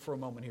listen to it for a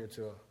moment here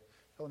to a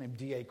fellow named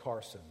D.A.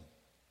 Carson.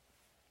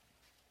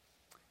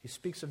 He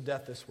speaks of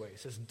death this way. He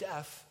says,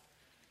 death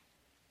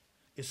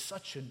is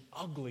such an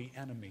ugly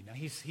enemy. Now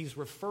he's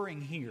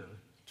referring here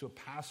to a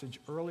passage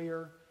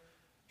earlier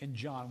in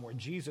John where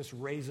Jesus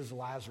raises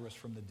Lazarus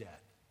from the dead.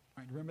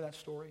 Right, remember that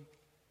story?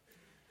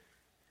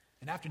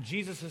 And after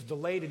Jesus is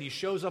delayed and he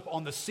shows up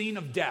on the scene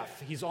of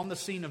death, he's on the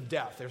scene of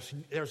death.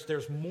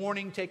 There's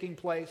mourning taking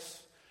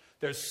place.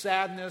 There's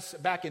sadness.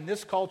 Back in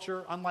this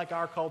culture, unlike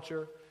our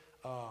culture,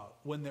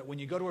 when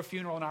you go to a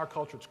funeral in our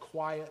culture, it's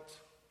quiet.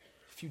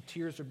 A few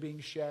tears are being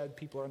shed.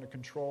 People are under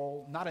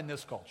control. Not in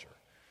this culture.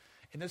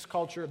 In this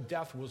culture,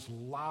 death was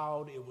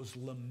loud. It was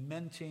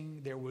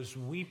lamenting. There was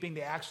weeping.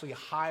 They actually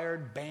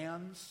hired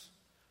bands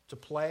to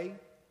play,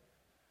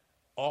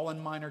 all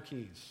in minor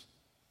keys.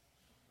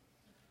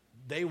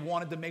 They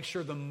wanted to make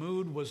sure the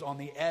mood was on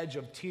the edge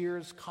of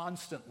tears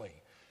constantly.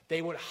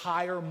 They would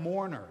hire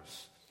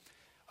mourners.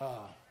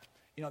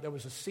 There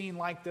was a scene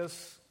like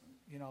this,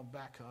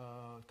 back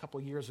a couple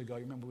of years ago.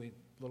 You remember the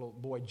little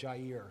boy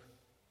Jair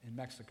in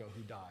Mexico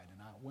who died,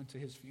 and I went to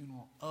his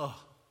funeral.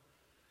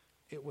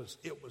 It was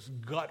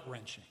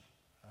gut-wrenching.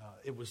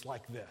 It was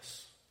like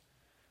this.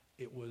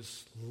 It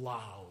was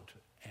loud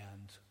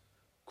and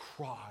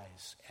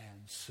cries and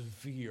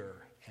severe,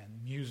 and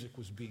music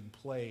was being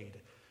played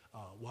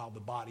while the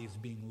body is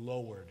being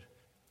lowered,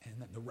 and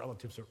then the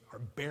relatives are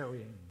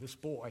burying this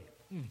boy.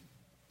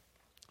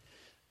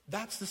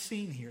 That's the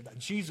scene here that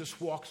Jesus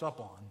walks up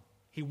on.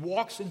 He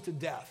walks into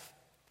death,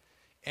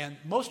 and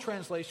most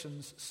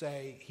translations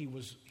say he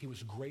was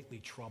greatly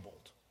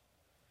troubled.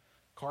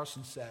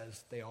 Carson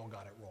says they all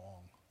got it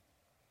wrong.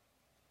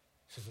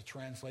 He says the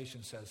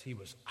translation says he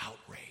was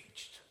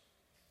outraged.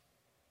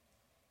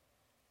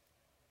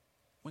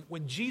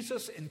 When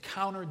Jesus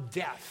encountered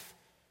death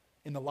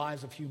in the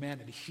lives of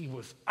humanity, he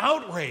was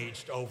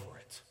outraged over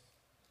it.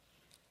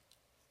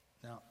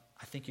 Now,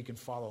 I think you can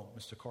follow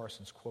Mr.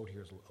 Carson's quote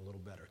here a little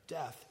better.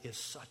 Death is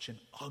such an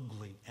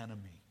ugly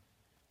enemy.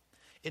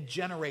 It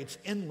generates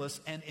endless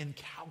and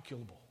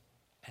incalculable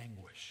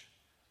anguish.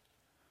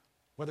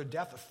 Whether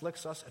death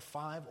afflicts us at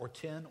 5 or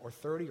 10 or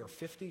 30 or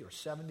 50 or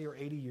 70 or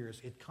 80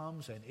 years, it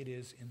comes and it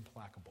is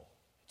implacable.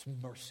 It's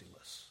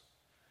merciless.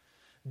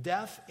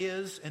 Death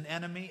is an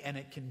enemy, and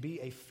it can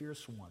be a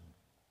fierce one.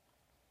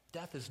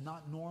 Death is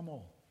not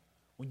normal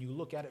when you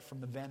look at it from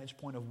the vantage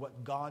point of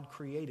what God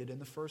created in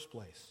the first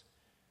place.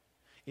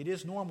 It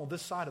is normal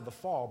this side of the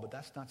fall, but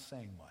that's not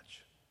saying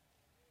much.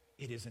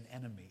 It is an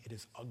enemy. It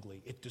is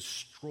ugly. It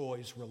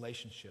destroys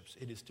relationships.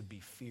 It is to be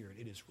feared.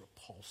 It is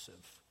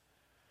repulsive.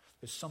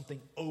 There's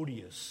something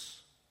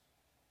odious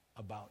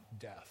about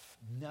death.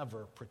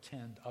 Never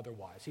pretend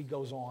otherwise. He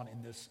goes on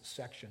in this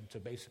section to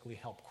basically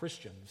help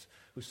Christians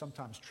who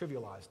sometimes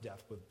trivialize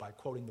death by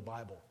quoting the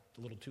Bible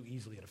a little too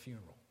easily at a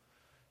funeral.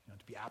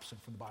 To be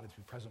absent from the body, to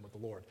be present with the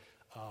Lord.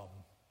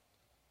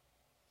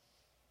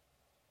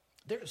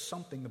 There is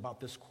something about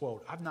this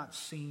quote. I've not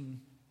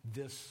seen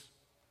this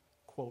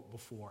quote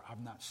before.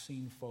 I've not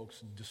seen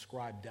folks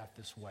describe death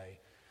this way.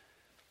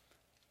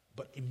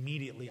 But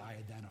immediately I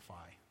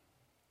identify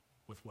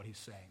with what he's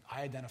saying.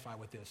 I identify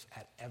with this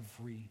at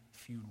every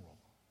funeral.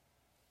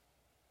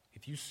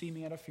 If you see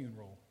me at a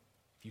funeral,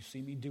 if you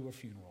see me do a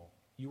funeral,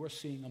 you are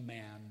seeing a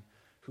man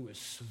who is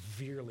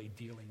severely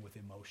dealing with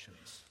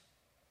emotions.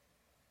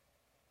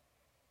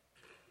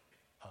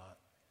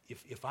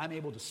 If I'm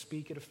able to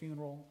speak at a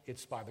funeral,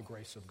 it's by the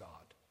grace of God.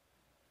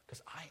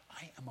 Because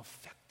I am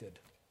affected.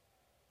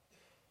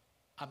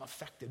 I'm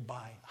affected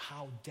by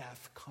how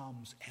death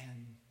comes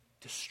and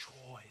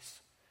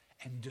destroys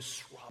and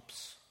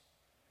disrupts.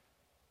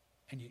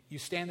 And you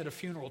stand at a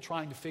funeral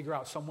trying to figure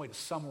out some way to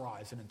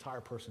summarize an entire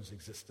person's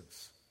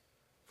existence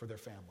for their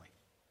family.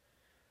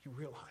 You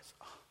realize,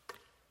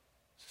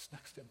 this is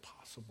next to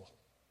impossible.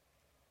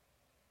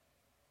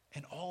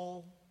 And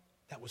all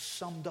that was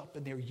summed up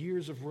in their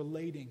years of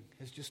relating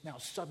has just now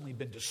suddenly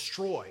been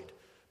destroyed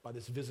by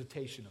this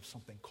visitation of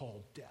something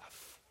called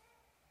death.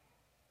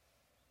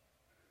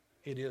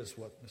 It is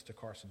what Mr.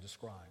 Carson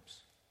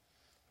describes.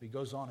 But he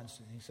goes on and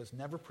he says,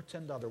 never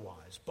pretend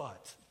otherwise,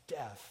 but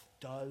death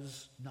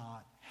does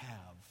not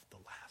have the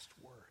last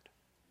word.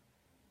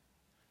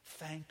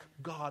 Thank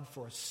God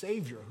for a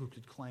Savior who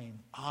could claim,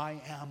 I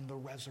am the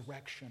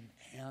resurrection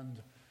and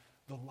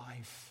the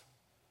life.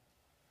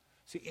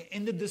 See,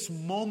 into this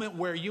moment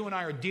where you and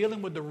I are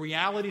dealing with the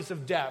realities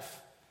of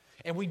death,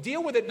 and we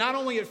deal with it not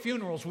only at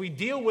funerals, we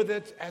deal with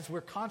it as we're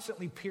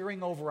constantly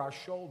peering over our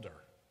shoulder.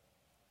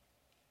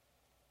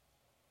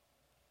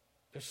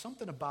 There's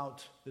something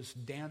about this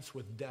dance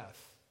with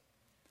death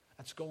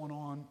that's going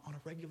on a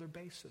regular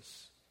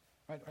basis.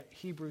 Right?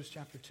 Hebrews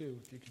chapter 2,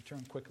 if you can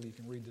turn quickly, you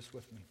can read this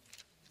with me.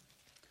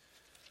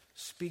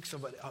 Speaks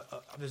of it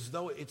as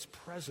though its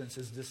presence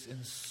is this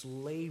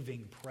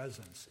enslaving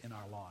presence in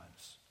our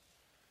lives.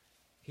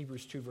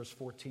 Hebrews 2 verse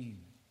 14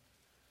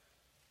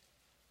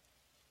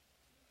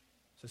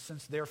 says,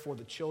 since therefore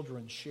the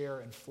children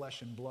share in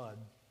flesh and blood,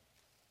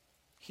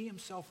 he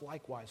himself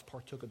likewise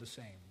partook of the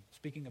same.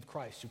 Speaking of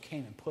Christ, who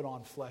came and put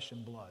on flesh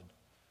and blood,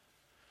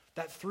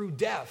 that through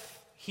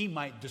death he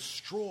might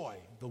destroy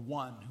the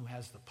one who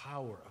has the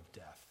power of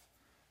death,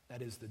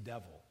 that is the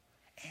devil,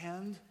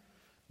 and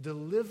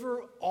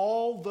deliver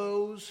all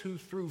those who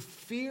through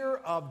fear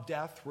of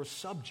death were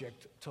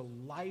subject to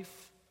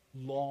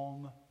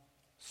lifelong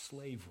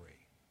slavery.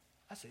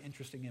 That's an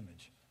interesting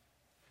image.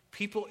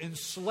 people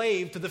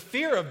enslaved to the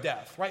fear of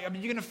death, right? I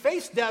mean, you're going to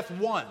face death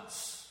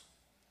once,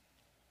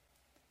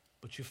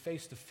 but you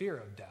face the fear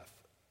of death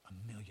a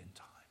million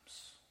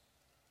times.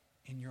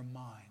 In your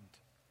mind,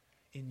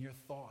 in your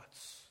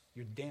thoughts,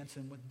 you're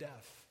dancing with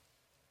death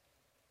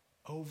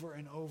over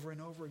and over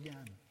and over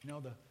again. You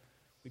know,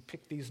 we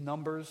pick these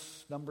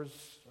numbers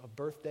of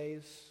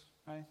birthdays,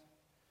 right?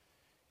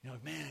 You know,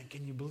 man,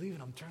 can you believe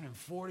it? I'm turning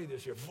 40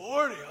 this year.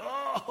 40,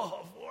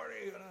 oh,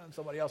 40. And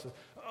somebody else says,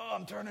 oh,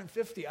 I'm turning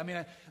 50. I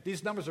mean,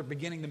 these numbers are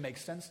beginning to make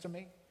sense to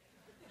me.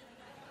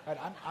 Right?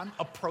 I'm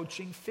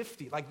approaching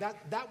 50. Like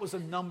that was a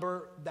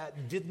number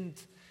that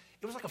didn't,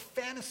 it was like a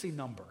fantasy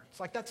number. It's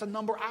like, that's a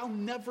number, I'll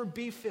never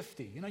be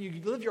 50. You know,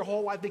 you live your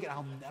whole life thinking,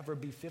 I'll never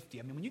be 50.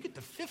 I mean, when you get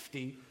to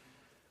 50,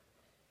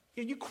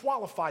 you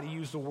qualify to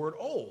use the word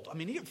old. I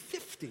mean, you get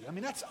 50. I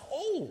mean, that's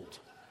old.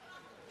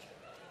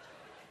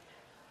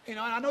 You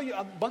know, and I know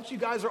a bunch of you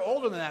guys are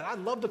older than that. I'd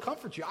love to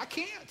comfort you. I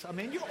can't. I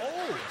mean, you're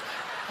old.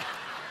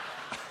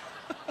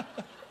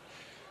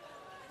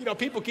 You know,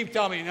 people keep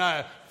telling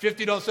me,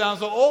 50 don't sound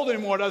so old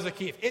anymore, does it,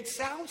 Keith? It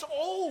sounds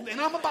old,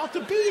 and I'm about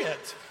to be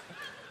it.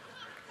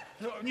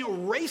 You know,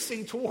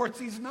 racing towards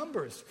these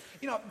numbers.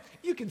 You know,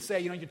 you can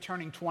say, you know, you're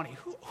turning 20.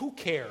 Who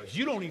cares?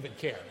 You don't even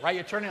care, right?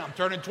 I'm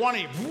turning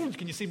 20.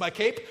 Can you see my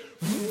cape?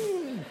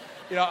 You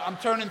know, I'm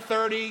turning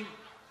 30.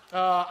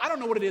 I don't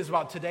know what it is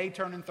about today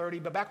turning 30,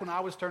 but back when I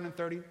was turning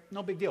 30,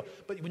 no big deal.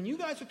 But when you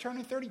guys are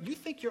turning 30, you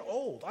think you're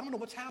old. I don't know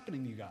what's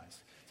happening to you guys.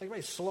 It's like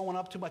everybody's slowing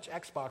up, too much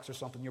Xbox or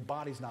something. Your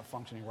body's not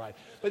functioning right.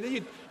 But then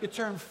you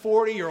turn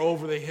 40, you're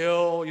over the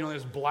hill. You know,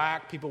 there's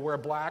black. People wear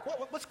black.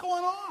 What's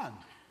going on?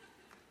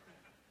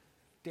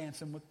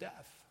 Dancing with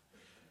death. I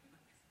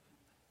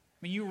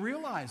mean, you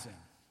realizing,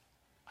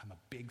 I'm a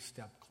big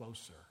step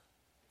closer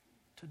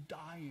to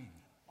dying.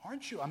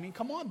 Aren't you? I mean,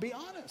 come on, be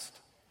honest.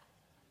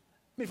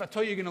 I mean, if I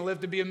tell you you're going to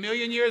live to be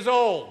 1,000,000 years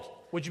old,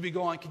 would you be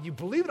going, can you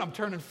believe it? I'm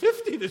turning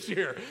 50 this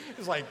year.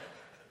 It's like,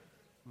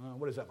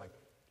 what is that, like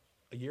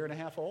a year and a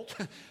half old?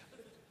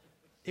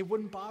 It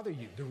wouldn't bother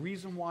you. The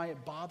reason why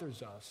it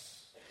bothers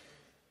us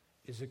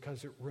is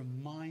because it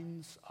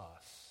reminds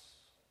us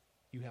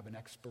you have an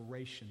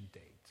expiration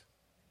date.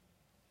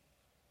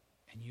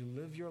 And you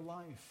live your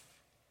life.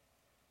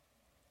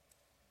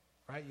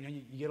 Right? You know,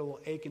 you get a little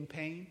ache and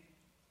pain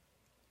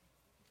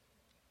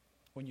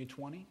when you're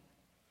 20.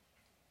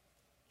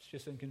 It's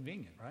just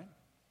inconvenient, right?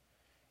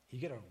 You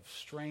get a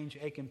strange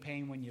ache and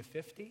pain when you're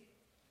 50.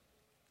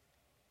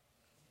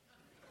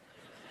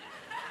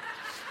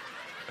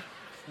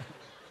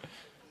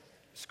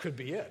 This could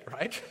be it,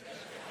 right?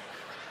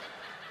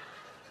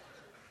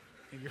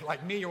 If you're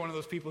like me, you're one of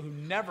those people who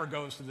never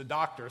goes to the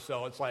doctor,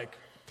 so it's like,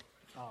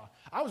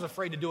 I was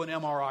afraid to do an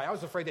MRI. I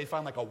was afraid they'd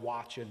find like a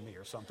watch in me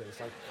or something. It's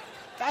like,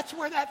 that's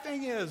where that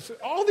thing is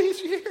all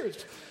these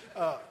years.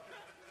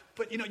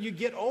 But, you know, you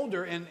get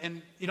older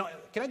and, you know,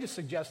 can I just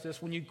suggest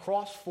this? When you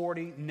cross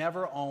 40,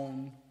 never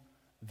own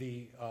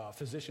the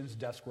physician's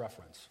desk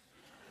reference.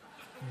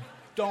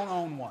 Don't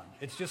own one.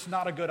 It's just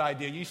not a good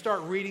idea. You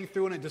start reading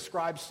through and it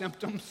describes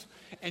symptoms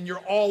and you're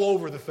all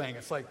over the thing.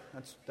 It's like,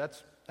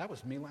 that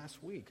was me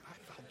last week.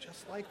 I felt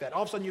just like that.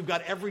 All of a sudden you've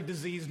got every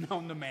disease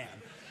known to man.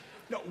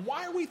 You know,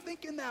 why are we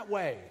thinking that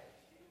way?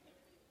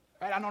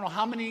 Right? I don't know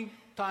how many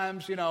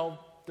times, you know,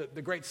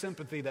 the great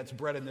sympathy that's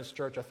bred in this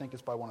church, I think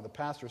it's by one of the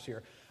pastors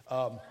here,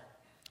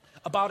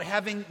 about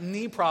having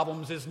knee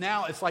problems is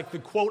now, it's like the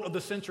quote of the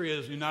century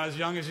is, you're not as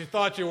young as you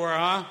thought you were,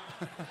 huh?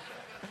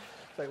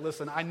 It's like,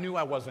 listen, I knew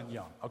I wasn't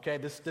young, okay?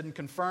 This didn't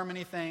confirm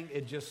anything.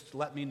 It just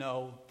let me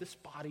know this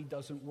body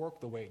doesn't work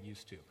the way it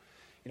used to.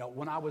 You know,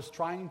 when I was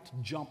trying to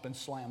jump and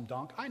slam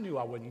dunk, I knew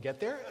I wouldn't get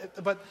there,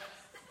 but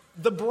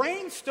the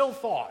brain still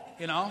thought,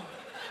 you know?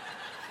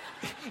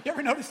 You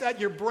ever notice that?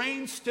 Your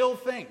brain still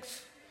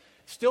thinks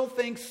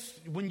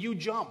when you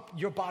jump,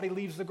 your body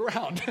leaves the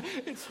ground.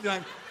 It's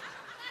like,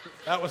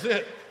 that was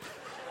it.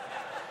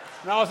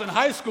 When I was in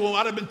high school,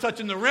 I'd have been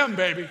touching the rim,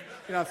 baby.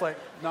 You know, it's like,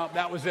 no,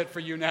 that was it for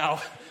you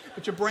now.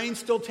 But your brain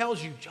still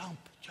tells you,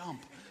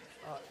 jump.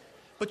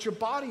 But your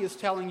body is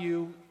telling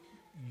you,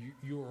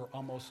 you're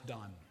almost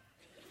done.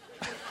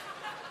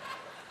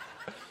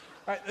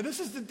 Right? This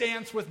is the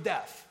dance with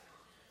death.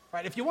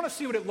 Right? If you want to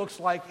see what it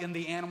looks like in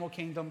the animal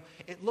kingdom,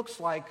 it looks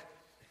like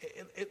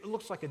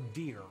a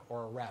deer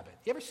or a rabbit.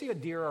 You ever see a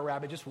deer or a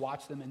rabbit? Just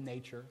watch them in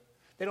nature.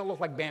 They don't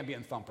look like Bambi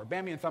and Thumper.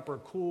 Bambi and Thumper are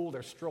cool.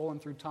 They're strolling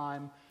through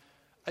time.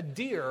 A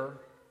deer,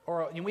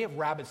 we have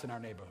rabbits in our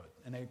neighborhood,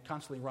 and they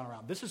constantly run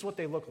around. This is what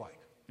they look like.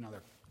 You know,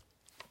 they're...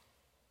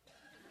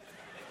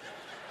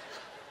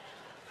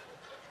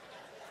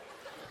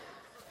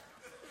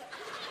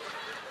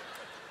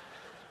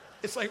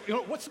 It's like, you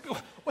know,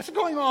 what's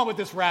going on with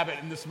this rabbit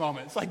in this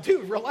moment? It's like,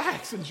 dude,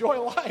 relax,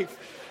 enjoy life.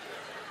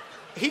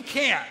 He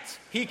can't.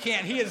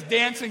 He is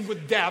dancing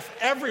with death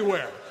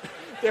everywhere.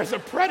 There's a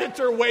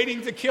predator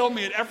waiting to kill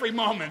me at every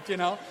moment, you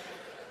know.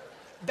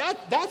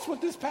 That's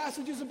what this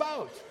passage is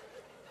about.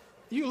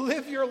 You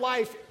live your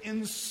life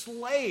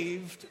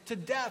enslaved to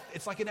death.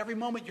 It's like in every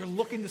moment you're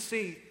looking to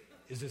see,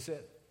 is this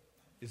it?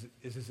 Is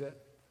this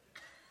it?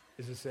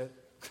 Is this it?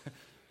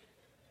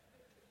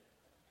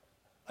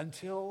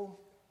 until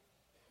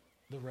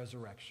the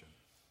resurrection.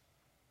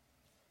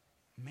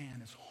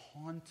 Man is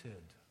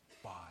haunted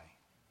by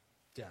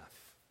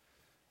death.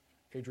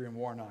 Adrian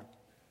Warnock,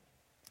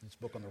 in his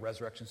book on the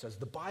resurrection, says,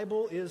 the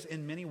Bible is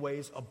in many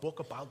ways a book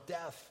about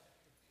death.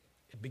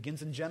 It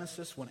begins in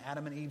Genesis when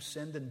Adam and Eve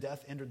sinned and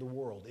death entered the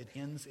world. It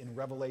ends in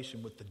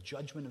Revelation with the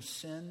judgment of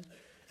sin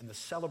and the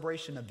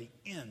celebration of the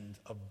end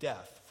of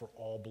death for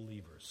all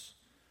believers.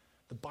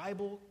 The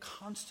Bible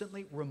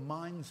constantly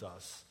reminds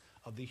us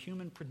of the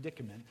human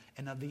predicament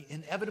and of the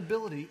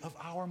inevitability of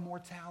our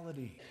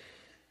mortality.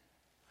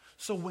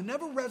 So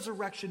whenever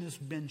resurrection is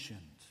mentioned,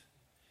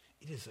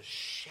 it is a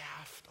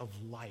shaft of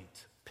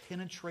light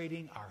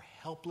penetrating our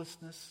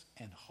helplessness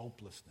and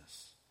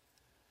hopelessness.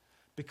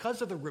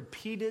 Because of the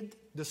repeated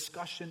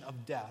discussion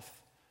of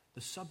death, the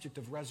subject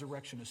of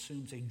resurrection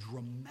assumes a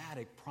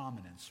dramatic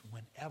prominence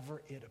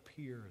whenever it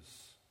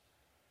appears.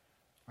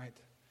 Right?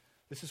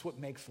 This is what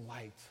makes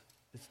light.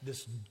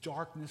 This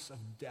darkness of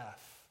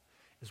death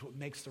is what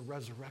makes the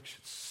resurrection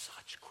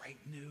such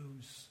great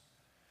news.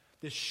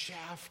 This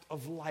shaft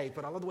of light,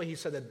 but I love the way he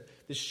said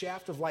that, this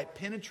shaft of light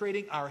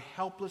penetrating our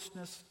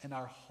helplessness and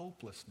our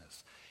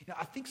hopelessness.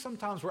 I think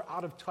sometimes we're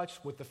out of touch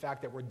with the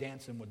fact that we're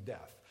dancing with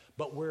death,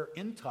 but we're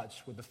in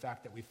touch with the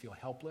fact that we feel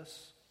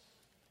helpless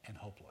and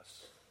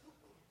hopeless.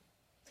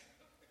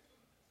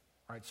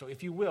 All right, so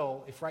if you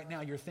will, if right now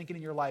you're thinking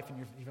in your life and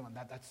you're feeling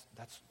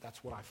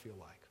that's what I feel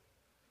like.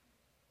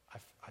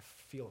 I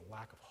feel a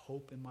lack of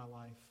hope in my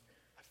life.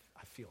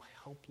 I feel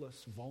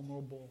helpless,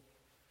 vulnerable.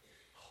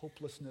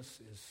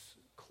 Hopelessness is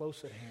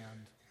close at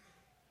hand.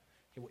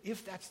 Okay, well,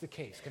 if that's the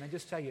case, can I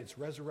just tell you, it's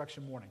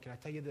resurrection morning. Can I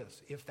tell you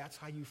this? If that's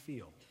how you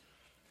feel,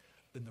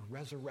 then the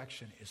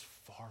resurrection is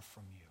far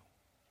from you.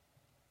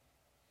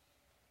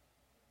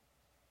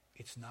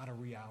 It's not a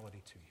reality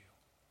to you.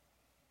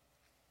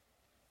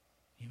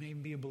 You may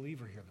even be a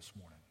believer here this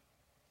morning.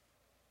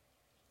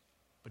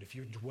 But if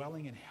you're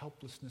dwelling in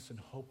helplessness and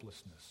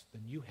hopelessness,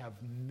 then you have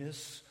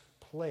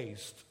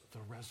misplaced the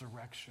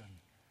resurrection.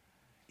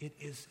 It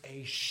is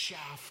a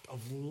shaft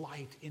of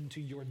light into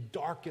your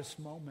darkest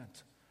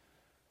moment.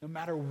 No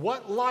matter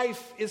what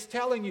life is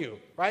telling you,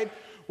 right?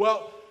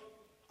 Well,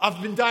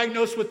 I've been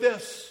diagnosed with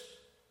this.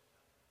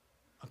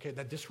 Okay,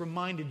 that just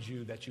reminded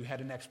you that you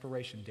had an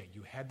expiration date.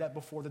 You had that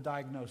before the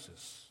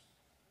diagnosis.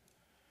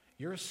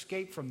 Your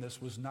escape from this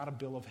was not a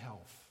bill of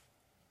health.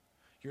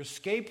 Your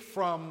escape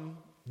from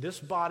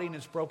this body and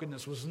its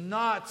brokenness was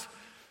not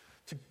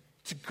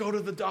to go to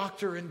the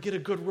doctor and get a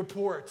good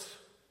report.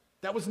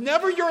 That was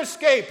never your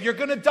escape. You're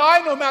going to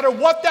die no matter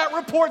what that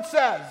report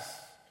says.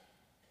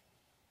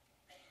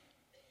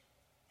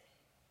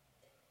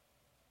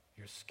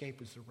 Your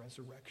escape is the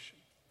resurrection.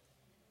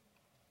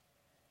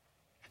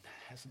 And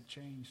that hasn't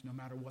changed no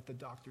matter what the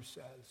doctor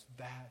says.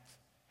 That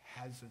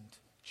hasn't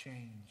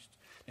changed.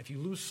 If you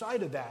lose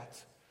sight of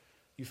that,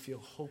 you feel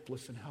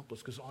hopeless and helpless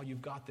because all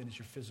you've got then is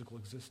your physical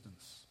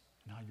existence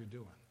and how you're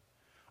doing.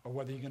 Or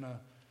whether you're going to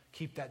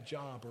keep that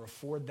job or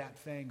afford that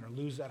thing or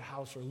lose that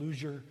house or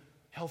lose your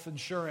health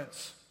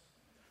insurance,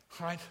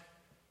 right?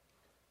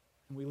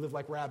 And we live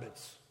like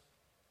rabbits,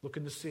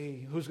 looking to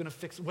see who's going to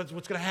fix it, what's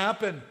going to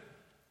happen.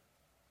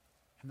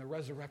 And the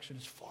resurrection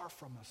is far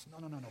from us.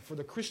 No. For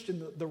the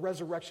Christian, the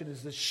resurrection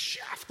is this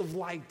shaft of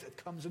light that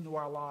comes into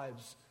our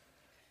lives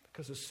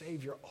because the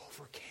Savior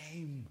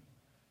overcame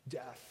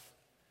death.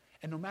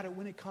 And no matter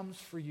when it comes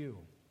for you,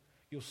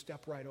 you'll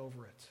step right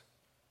over it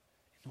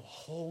into a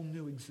whole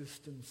new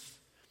existence.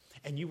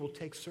 And you will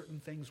take certain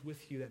things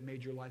with you that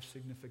made your life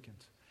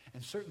significant.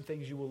 And certain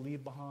things you will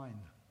leave behind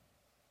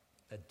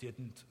that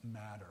didn't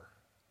matter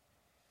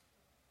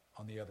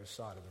on the other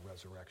side of the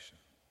resurrection.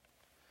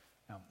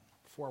 Now,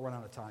 before I run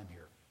out of time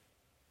here,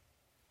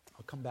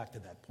 I'll come back to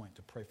that point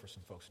to pray for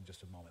some folks in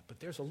just a moment. But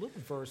there's a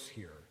little verse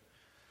here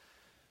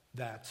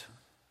that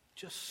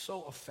just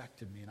so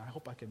affected me, and I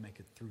hope I can make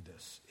it through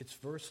this. It's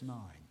verse 9.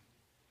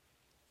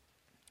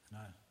 And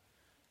I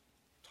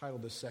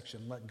titled this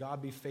section, Let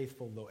God Be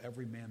Faithful, Though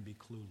Every Man Be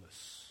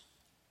Clueless.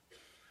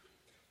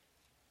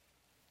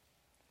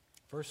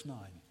 Verse 9.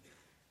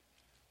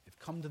 They've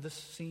come to this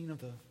scene of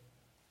the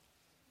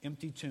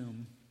empty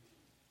tomb.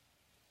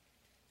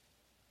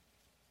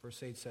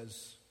 Verse 8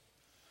 says,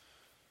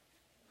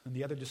 And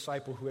the other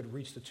disciple who had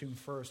reached the tomb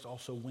first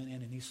also went in,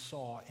 and he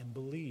saw and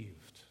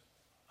believed.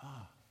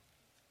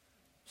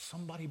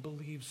 Somebody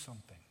believes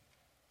something.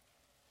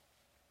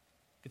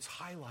 It's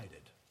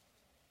highlighted.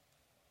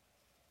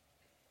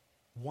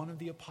 One of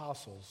the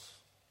apostles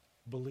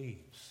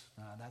believes.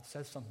 That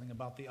says something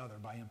about the other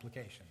by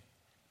implication.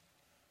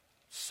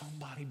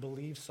 Somebody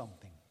believes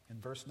something.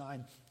 And verse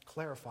 9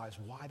 clarifies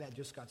why that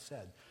just got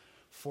said.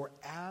 For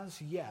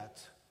as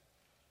yet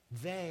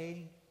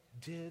they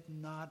did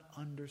not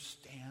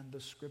understand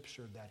the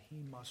scripture that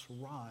he must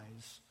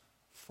rise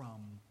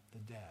from the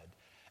dead.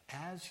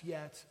 As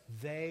yet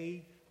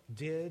they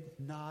did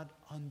not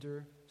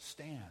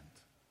understand.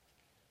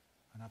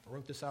 And I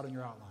wrote this out in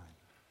your outline.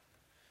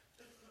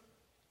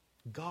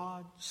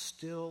 God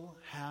still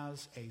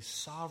has a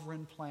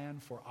sovereign plan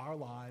for our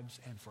lives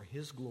and for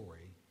his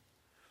glory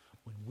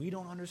when we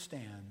don't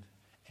understand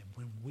and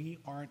when we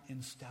aren't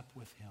in step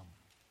with him,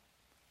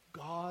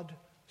 God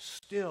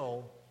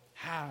still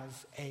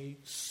has a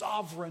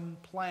sovereign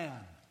plan.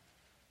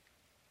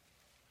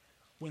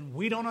 When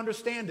we don't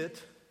understand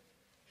it,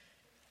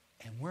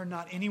 and we're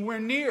not anywhere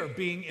near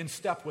being in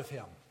step with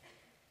him,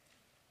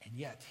 and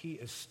yet he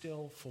is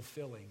still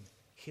fulfilling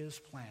his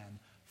plan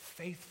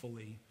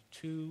faithfully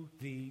to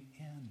the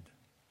end.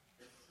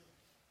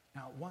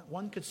 Now,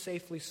 one could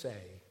safely say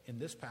in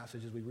this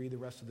passage, as we read the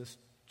rest of this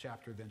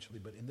chapter eventually,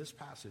 but in this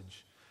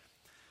passage,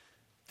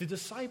 the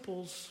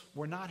disciples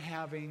were not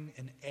having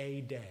an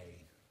A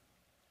day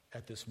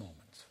at this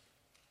moment,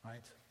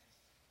 right?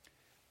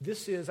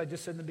 This is, I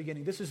just said in the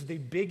beginning, this is the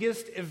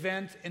biggest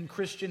event in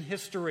Christian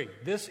history.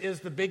 This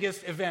is the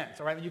biggest event,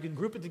 all right? You can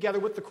group it together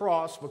with the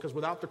cross, because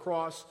without the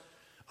cross,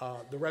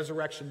 the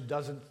resurrection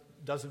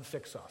doesn't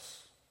fix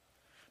us.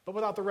 But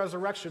without the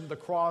resurrection, the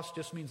cross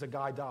just means a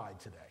guy died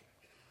today.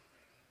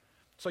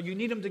 So you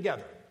need them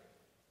together.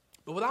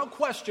 But without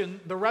question,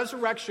 the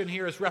resurrection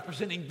here is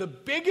representing the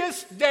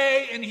biggest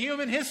day in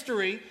human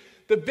history,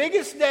 the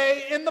biggest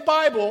day in the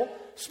Bible,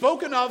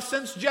 spoken of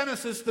since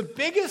Genesis, the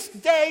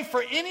biggest day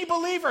for any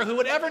believer who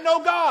would ever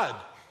know God.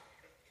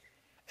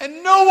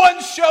 And no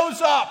one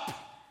shows up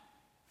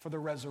for the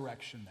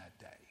resurrection that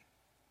day.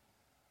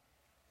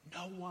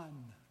 No one.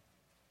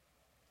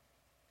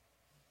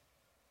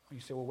 You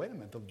say, well, wait a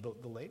minute,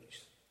 the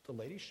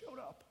ladies showed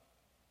up.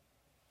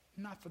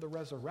 Not for the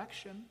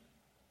resurrection.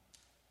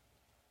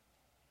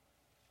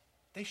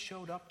 They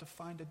showed up to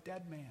find a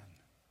dead man.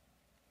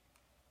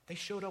 They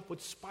showed up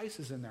with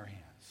spices in their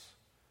hands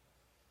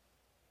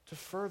to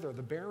further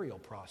the burial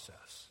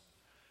process.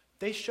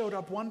 They showed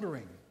up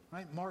wondering,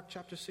 right? Mark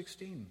chapter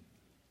 16.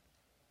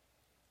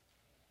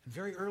 And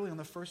very early on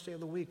the first day of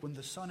the week, when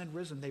the sun had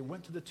risen, they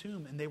went to the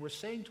tomb and they were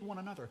saying to one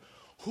another,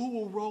 who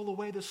will roll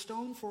away the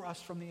stone for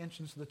us from the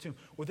entrance of the tomb?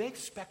 Were they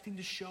expecting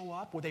to show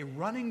up? Were they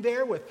running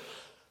there with,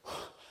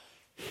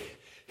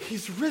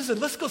 he's risen,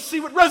 let's go see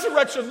what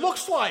resurrection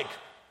looks like?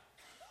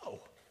 No.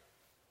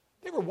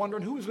 They were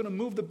wondering who was going to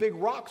move the big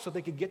rock so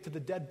they could get to the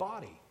dead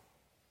body.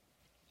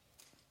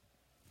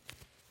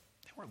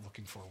 They weren't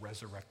looking for a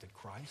resurrected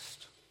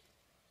Christ.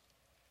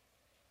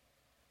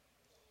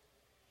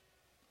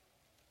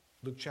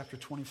 Luke chapter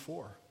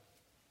 24,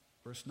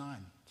 verse 9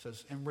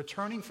 says, and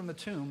returning from the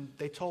tomb,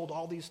 they told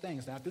all these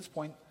things. Now at this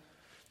point,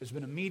 there's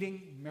been a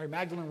meeting. Mary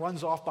Magdalene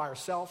runs off by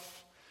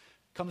herself,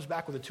 comes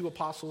back with the two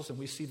apostles, and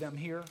we see them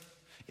here.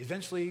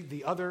 Eventually,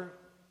 the other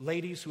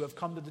ladies who have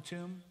come to the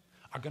tomb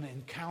are going to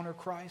encounter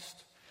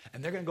Christ,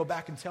 and they're going to go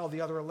back and tell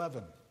the other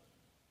 11.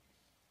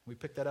 We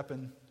pick that up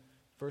in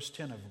verse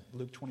 10 of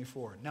Luke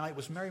 24. Now it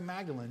was Mary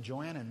Magdalene,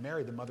 Joanna, and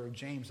Mary, the mother of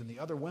James, and the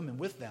other women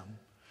with them,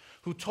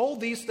 who told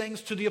these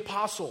things to the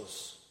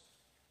apostles.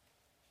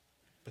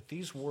 But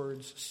these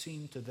words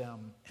seemed to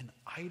them an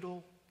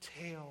idle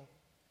tale,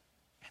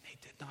 and they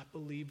did not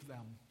believe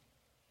them.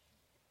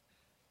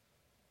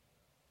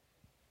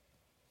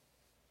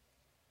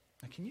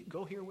 Now, can you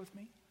go here with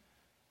me?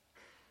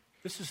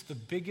 This is the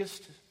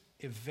biggest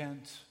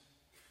event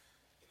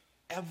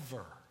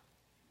ever,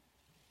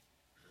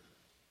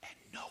 and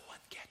no one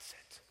gets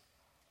it.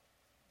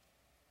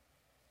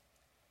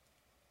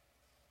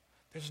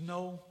 There's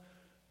no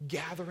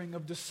gathering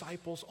of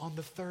disciples on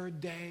the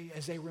third day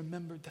as they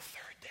remembered the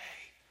third day.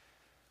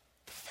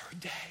 The third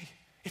day.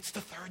 It's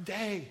the third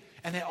day.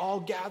 And they all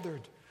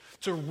gathered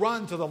to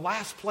run to the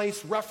last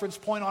place reference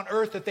point on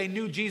earth that they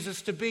knew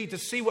Jesus to be, to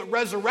see what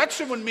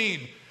resurrection would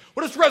mean.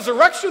 What does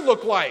resurrection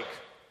look like?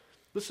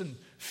 Listen,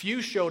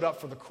 few showed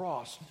up for the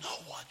cross. No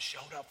one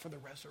showed up for the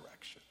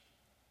resurrection.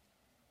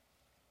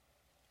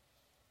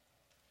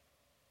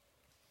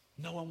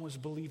 No one was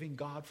believing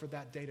God for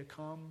that day to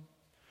come.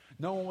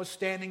 No one was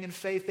standing in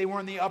faith. They were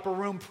in the upper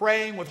room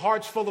praying with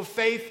hearts full of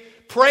faith,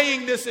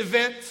 praying this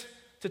event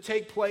to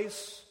take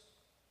place.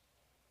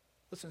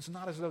 Listen, it's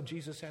not as though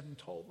Jesus hadn't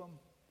told them.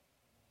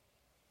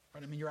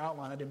 Right? I mean, your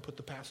outline, I didn't put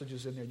the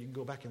passages in there. You can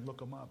go back and look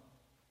them up.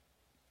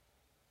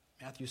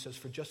 Matthew says,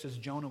 for just as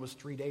Jonah was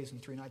 3 days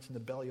and 3 nights in the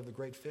belly of the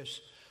great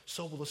fish,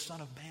 so will the Son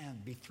of Man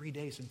be 3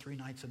 days and 3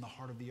 nights in the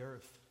heart of the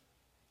earth.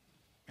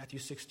 Matthew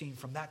 16,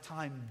 from that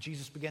time,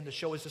 Jesus began to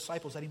show his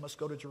disciples that he must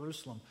go to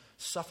Jerusalem,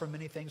 suffer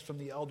many things from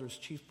the elders,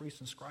 chief priests,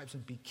 and scribes,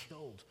 and be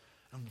killed,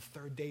 and on the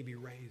third day be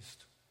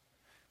raised.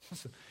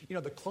 Listen, you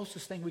know, the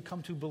closest thing we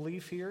come to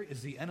belief here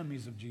is the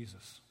enemies of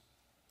Jesus.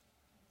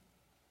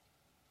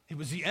 It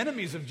was the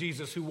enemies of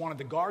Jesus who wanted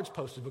the guards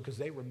posted because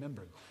they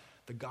remembered.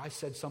 The guy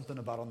said something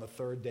about on the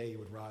third day he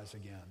would rise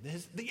again.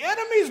 The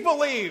enemies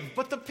believed,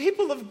 but the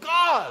people of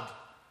God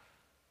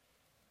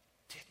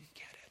didn't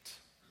get it.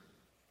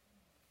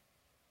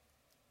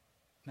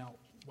 Now,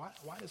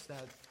 why does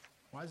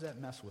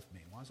that mess with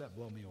me? Why does that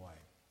blow me away?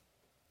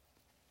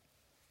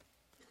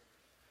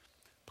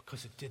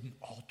 Because it didn't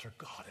alter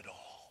God at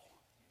all.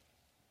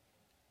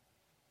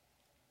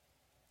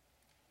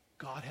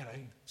 God had a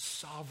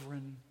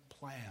sovereign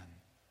plan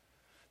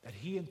that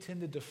he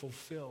intended to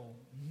fulfill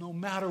no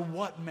matter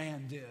what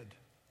man did.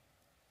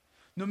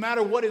 no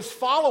matter what his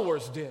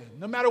followers did,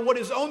 no matter what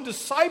his own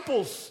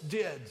disciples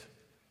did.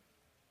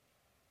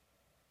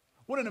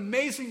 What an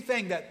amazing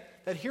thing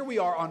that here we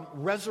are on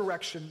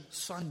Resurrection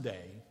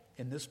Sunday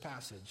in this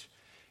passage.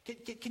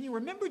 Can you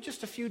remember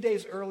just a few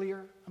days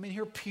earlier? I mean,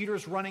 here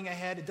Peter's running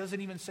ahead. It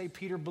doesn't even say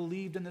Peter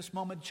believed in this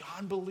moment.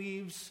 John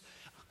believes.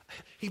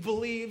 He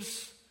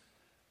believes.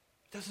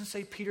 It doesn't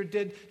say Peter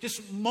did.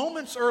 Just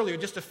moments earlier,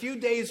 just a few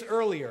days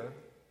earlier,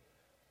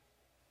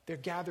 they're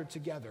gathered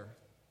together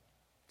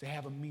to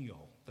have a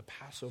meal, the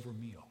Passover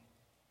meal.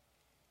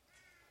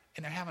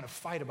 And they're having a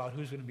fight about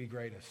who's going to be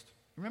greatest.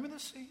 Remember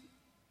this scene?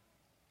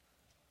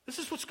 This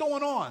is what's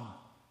going on.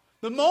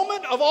 The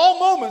moment of all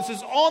moments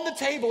is on the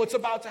table. It's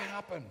about to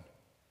happen.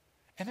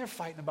 And they're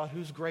fighting about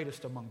who's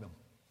greatest among them.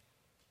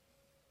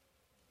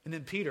 And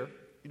then Peter,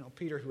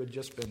 Peter who had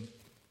just been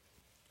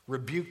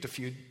rebuked a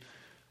few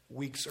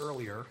weeks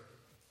earlier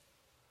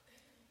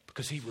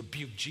because he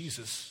rebuked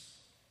Jesus.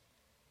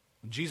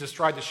 When Jesus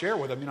tried to share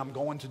with him, I'm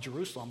going to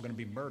Jerusalem, I'm going to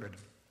be murdered.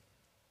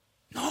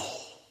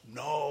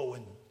 No.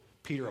 And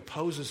Peter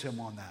opposes him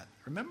on that.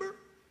 Remember?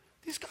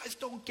 These guys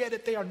don't get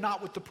it. They are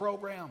not with the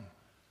program.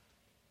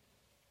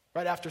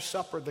 Right after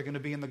supper, they're going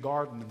to be in the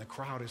garden, and the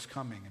crowd is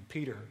coming. And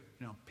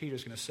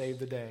Peter's going to save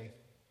the day,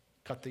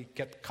 cut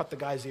the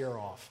guy's ear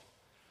off.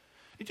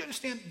 Did you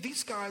understand?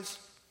 These guys,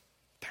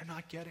 they're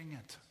not getting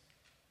it.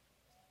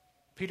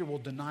 Peter will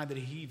deny that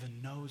he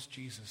even knows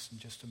Jesus in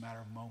just a matter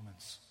of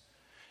moments.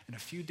 And a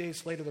few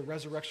days later, the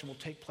resurrection will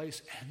take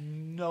place,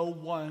 and no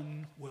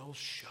one will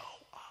show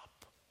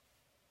up.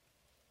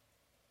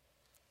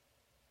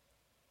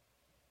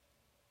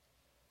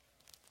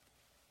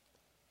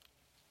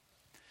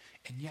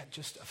 And yet,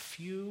 just a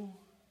few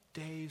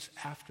days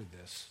after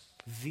this,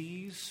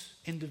 these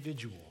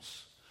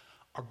individuals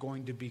are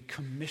going to be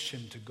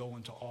commissioned to go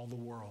into all the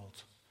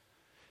world.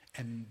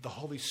 And the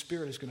Holy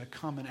Spirit is going to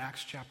come in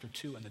Acts chapter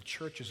 2, and the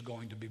church is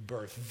going to be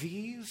birthed.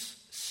 These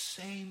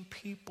same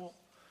people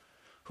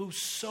who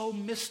so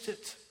missed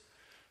it.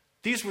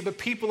 These were the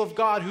people of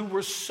God who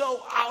were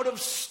so out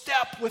of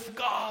step with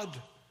God.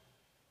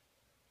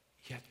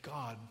 Yet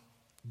God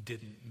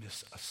didn't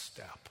miss a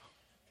step.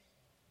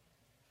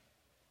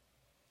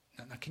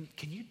 Now,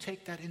 can you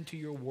take that into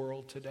your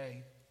world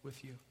today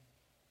with you?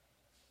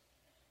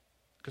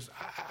 Because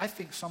I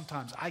think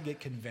sometimes I get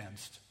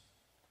convinced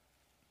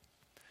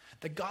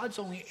that God's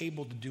only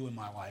able to do in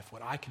my life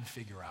what I can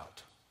figure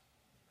out.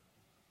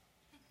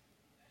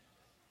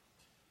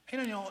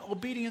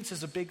 Obedience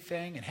is a big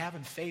thing, and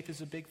having faith is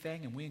a big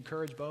thing, and we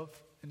encourage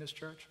both in this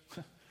church.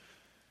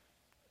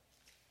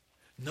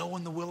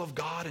 Knowing the will of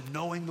God and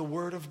knowing the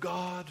Word of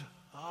God.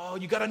 Oh,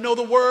 you got to know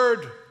the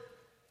Word.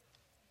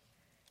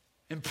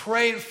 And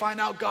pray and find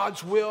out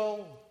God's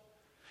will.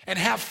 And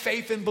have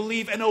faith and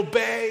believe and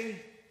obey.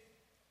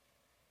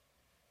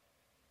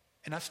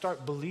 And I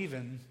start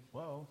believing,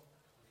 whoa,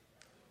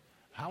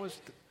 how is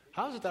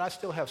it that I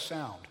still have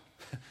sound?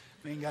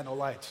 We ain't got no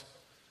lights.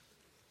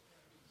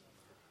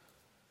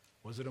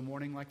 Was it a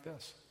morning like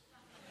this?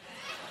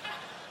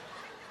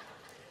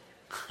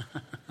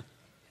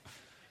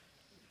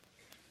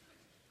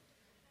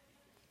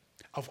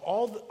 Of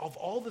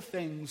all the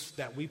things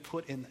that we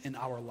put in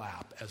our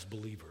lap as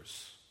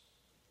believers,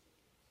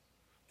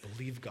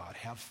 believe God,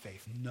 have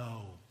faith,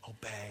 know,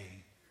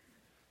 obey,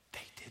 they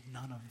did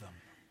none of them.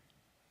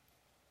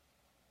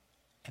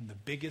 And the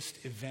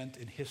biggest event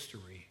in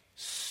history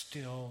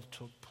still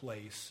took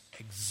place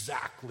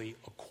exactly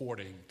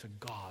according to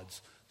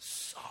God's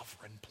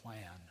sovereign plan.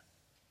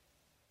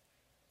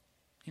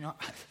 I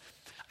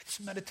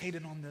just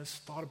meditated on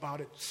this, thought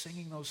about it,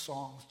 singing those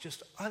songs,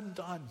 just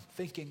undone,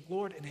 thinking,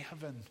 Lord in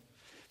heaven,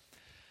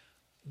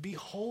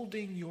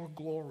 beholding your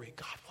glory,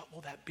 God, what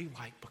will that be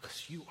like?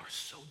 Because you are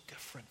so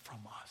different from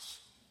us.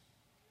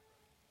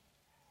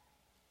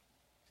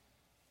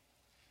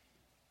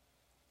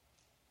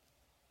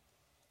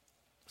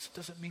 This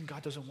doesn't mean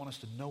God doesn't want us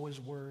to know His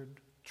Word,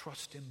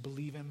 trust Him,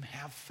 believe Him,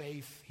 have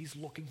faith. He's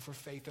looking for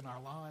faith in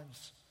our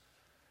lives.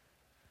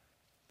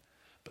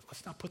 But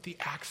let's not put the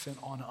accent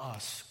on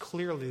us.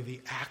 Clearly,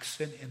 the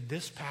accent in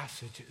this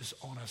passage is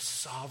on a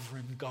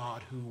sovereign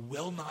God who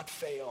will not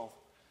fail.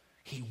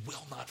 He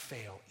will not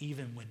fail.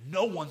 Even when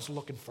no one's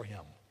looking for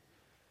Him,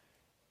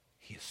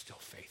 He is still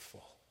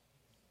faithful.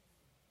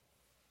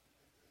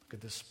 Look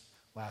at this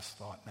last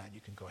thought, Matt.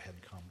 You can go ahead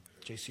and come.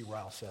 J.C.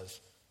 Ryle says,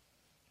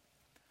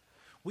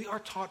 we are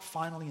taught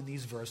finally in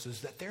these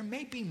verses that there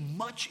may be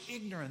much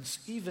ignorance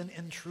even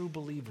in true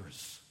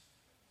believers.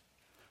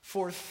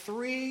 For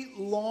 3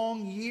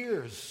 long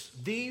years,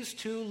 these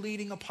 2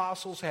 leading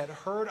apostles had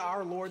heard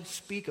our Lord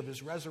speak of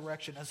His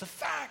resurrection as a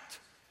fact,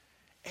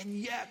 and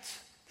yet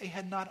they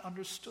had not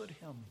understood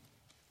Him.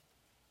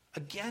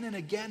 Again and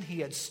again,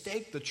 He had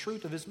staked the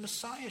truth of His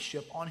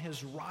messiahship on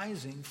His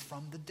rising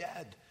from the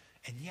dead,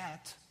 and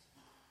yet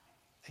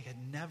they had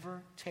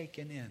never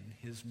taken in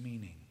His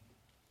meaning.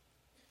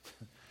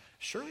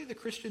 Surely the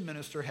Christian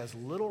minister has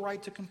little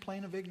right to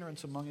complain of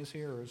ignorance among his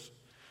hearers,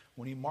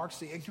 when he marks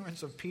the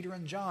ignorance of Peter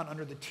and John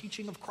under the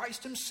teaching of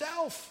Christ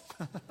himself.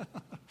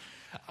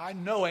 I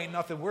know ain't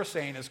nothing we're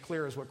saying as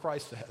clear as what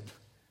Christ said.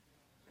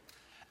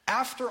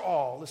 After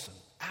all, listen,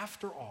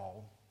 after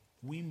all,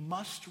 we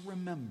must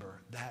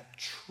remember that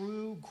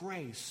true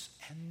grace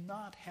and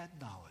not head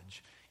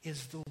knowledge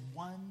is the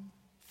one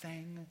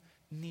thing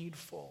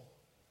needful.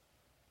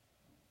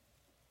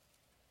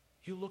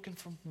 You looking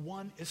for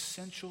one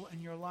essential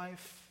in your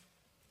life?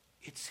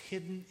 It's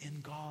hidden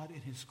in God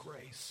and His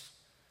grace.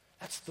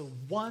 That's the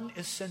one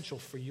essential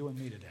for you and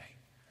me today.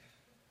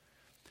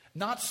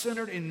 Not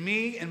centered in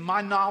me, in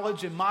my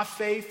knowledge, in my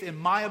faith, in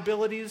my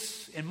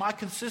abilities, in my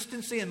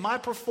consistency, in my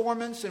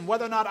performance, and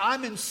whether or not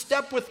I'm in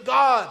step with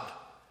God.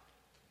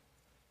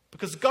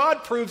 Because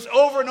God proves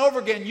over and over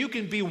again you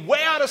can be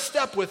way out of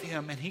step with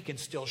Him and He can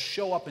still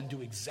show up and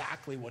do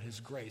exactly what His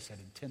grace had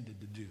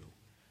intended to do.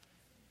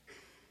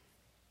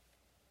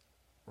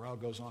 Raul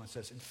goes on and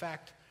says, in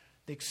fact,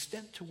 the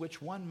extent to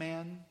which one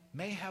man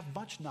may have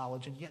much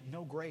knowledge and yet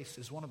no grace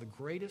is one of the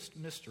greatest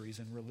mysteries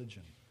in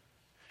religion,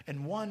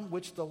 and one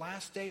which the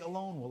last day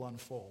alone will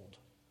unfold.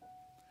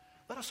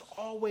 Let us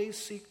always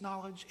seek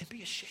knowledge and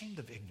be ashamed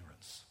of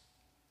ignorance.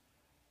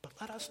 But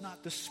let us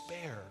not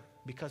despair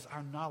because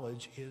our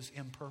knowledge is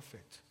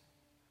imperfect,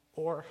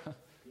 or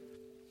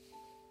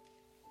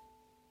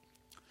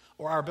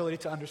our ability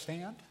to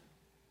understand,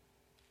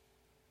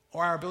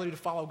 or our ability to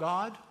follow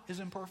God is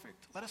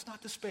imperfect. Let us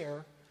not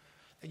despair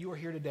that you are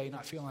here today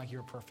not feeling like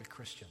you're a perfect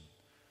Christian.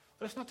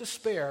 Let us not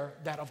despair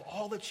that of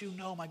all that you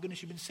know, my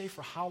goodness, you've been saved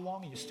for how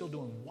long and you're still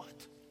doing what?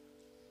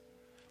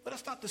 Let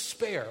us not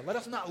despair. Let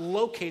us not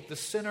locate the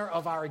center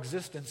of our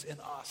existence in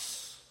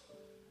us.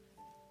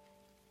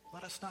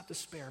 Let us not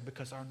despair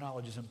because our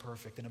knowledge is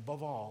imperfect. And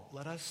above all,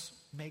 let us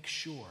make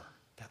sure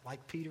that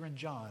like Peter and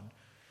John,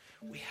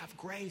 we have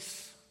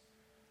grace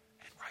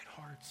and right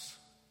hearts.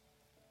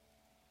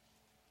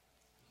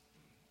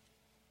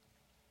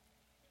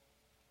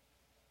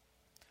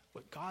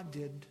 What God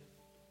did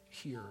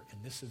here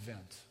in this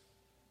event,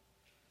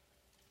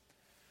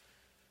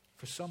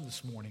 for some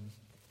this morning,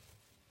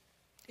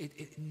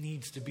 it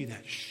needs to be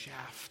that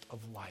shaft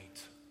of light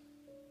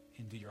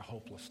into your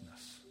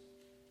hopelessness.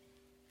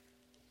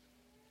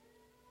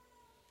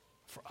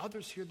 For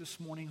others here this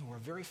morning who are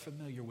very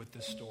familiar with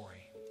this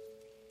story,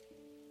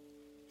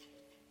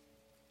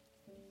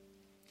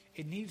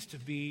 it needs to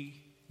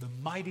be the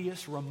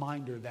mightiest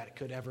reminder that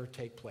could ever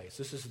take place.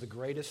 This is the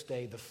greatest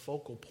day. The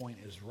focal point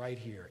is right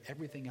here.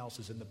 Everything else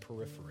is in the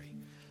periphery.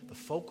 The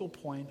focal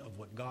point of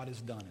what God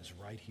has done is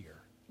right here.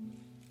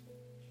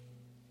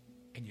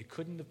 And you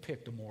couldn't have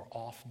picked a more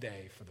off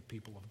day for the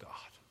people of God.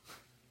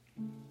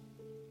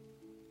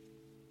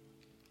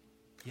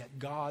 Yet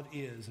God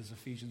is, as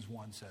Ephesians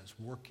 1 says,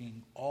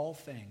 working all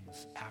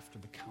things after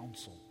the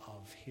counsel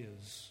of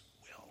His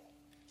will.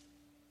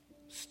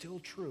 Still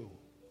true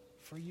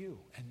for you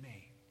and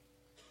me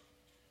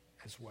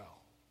as well.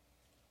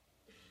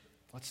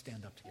 Let's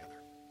stand up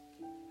together.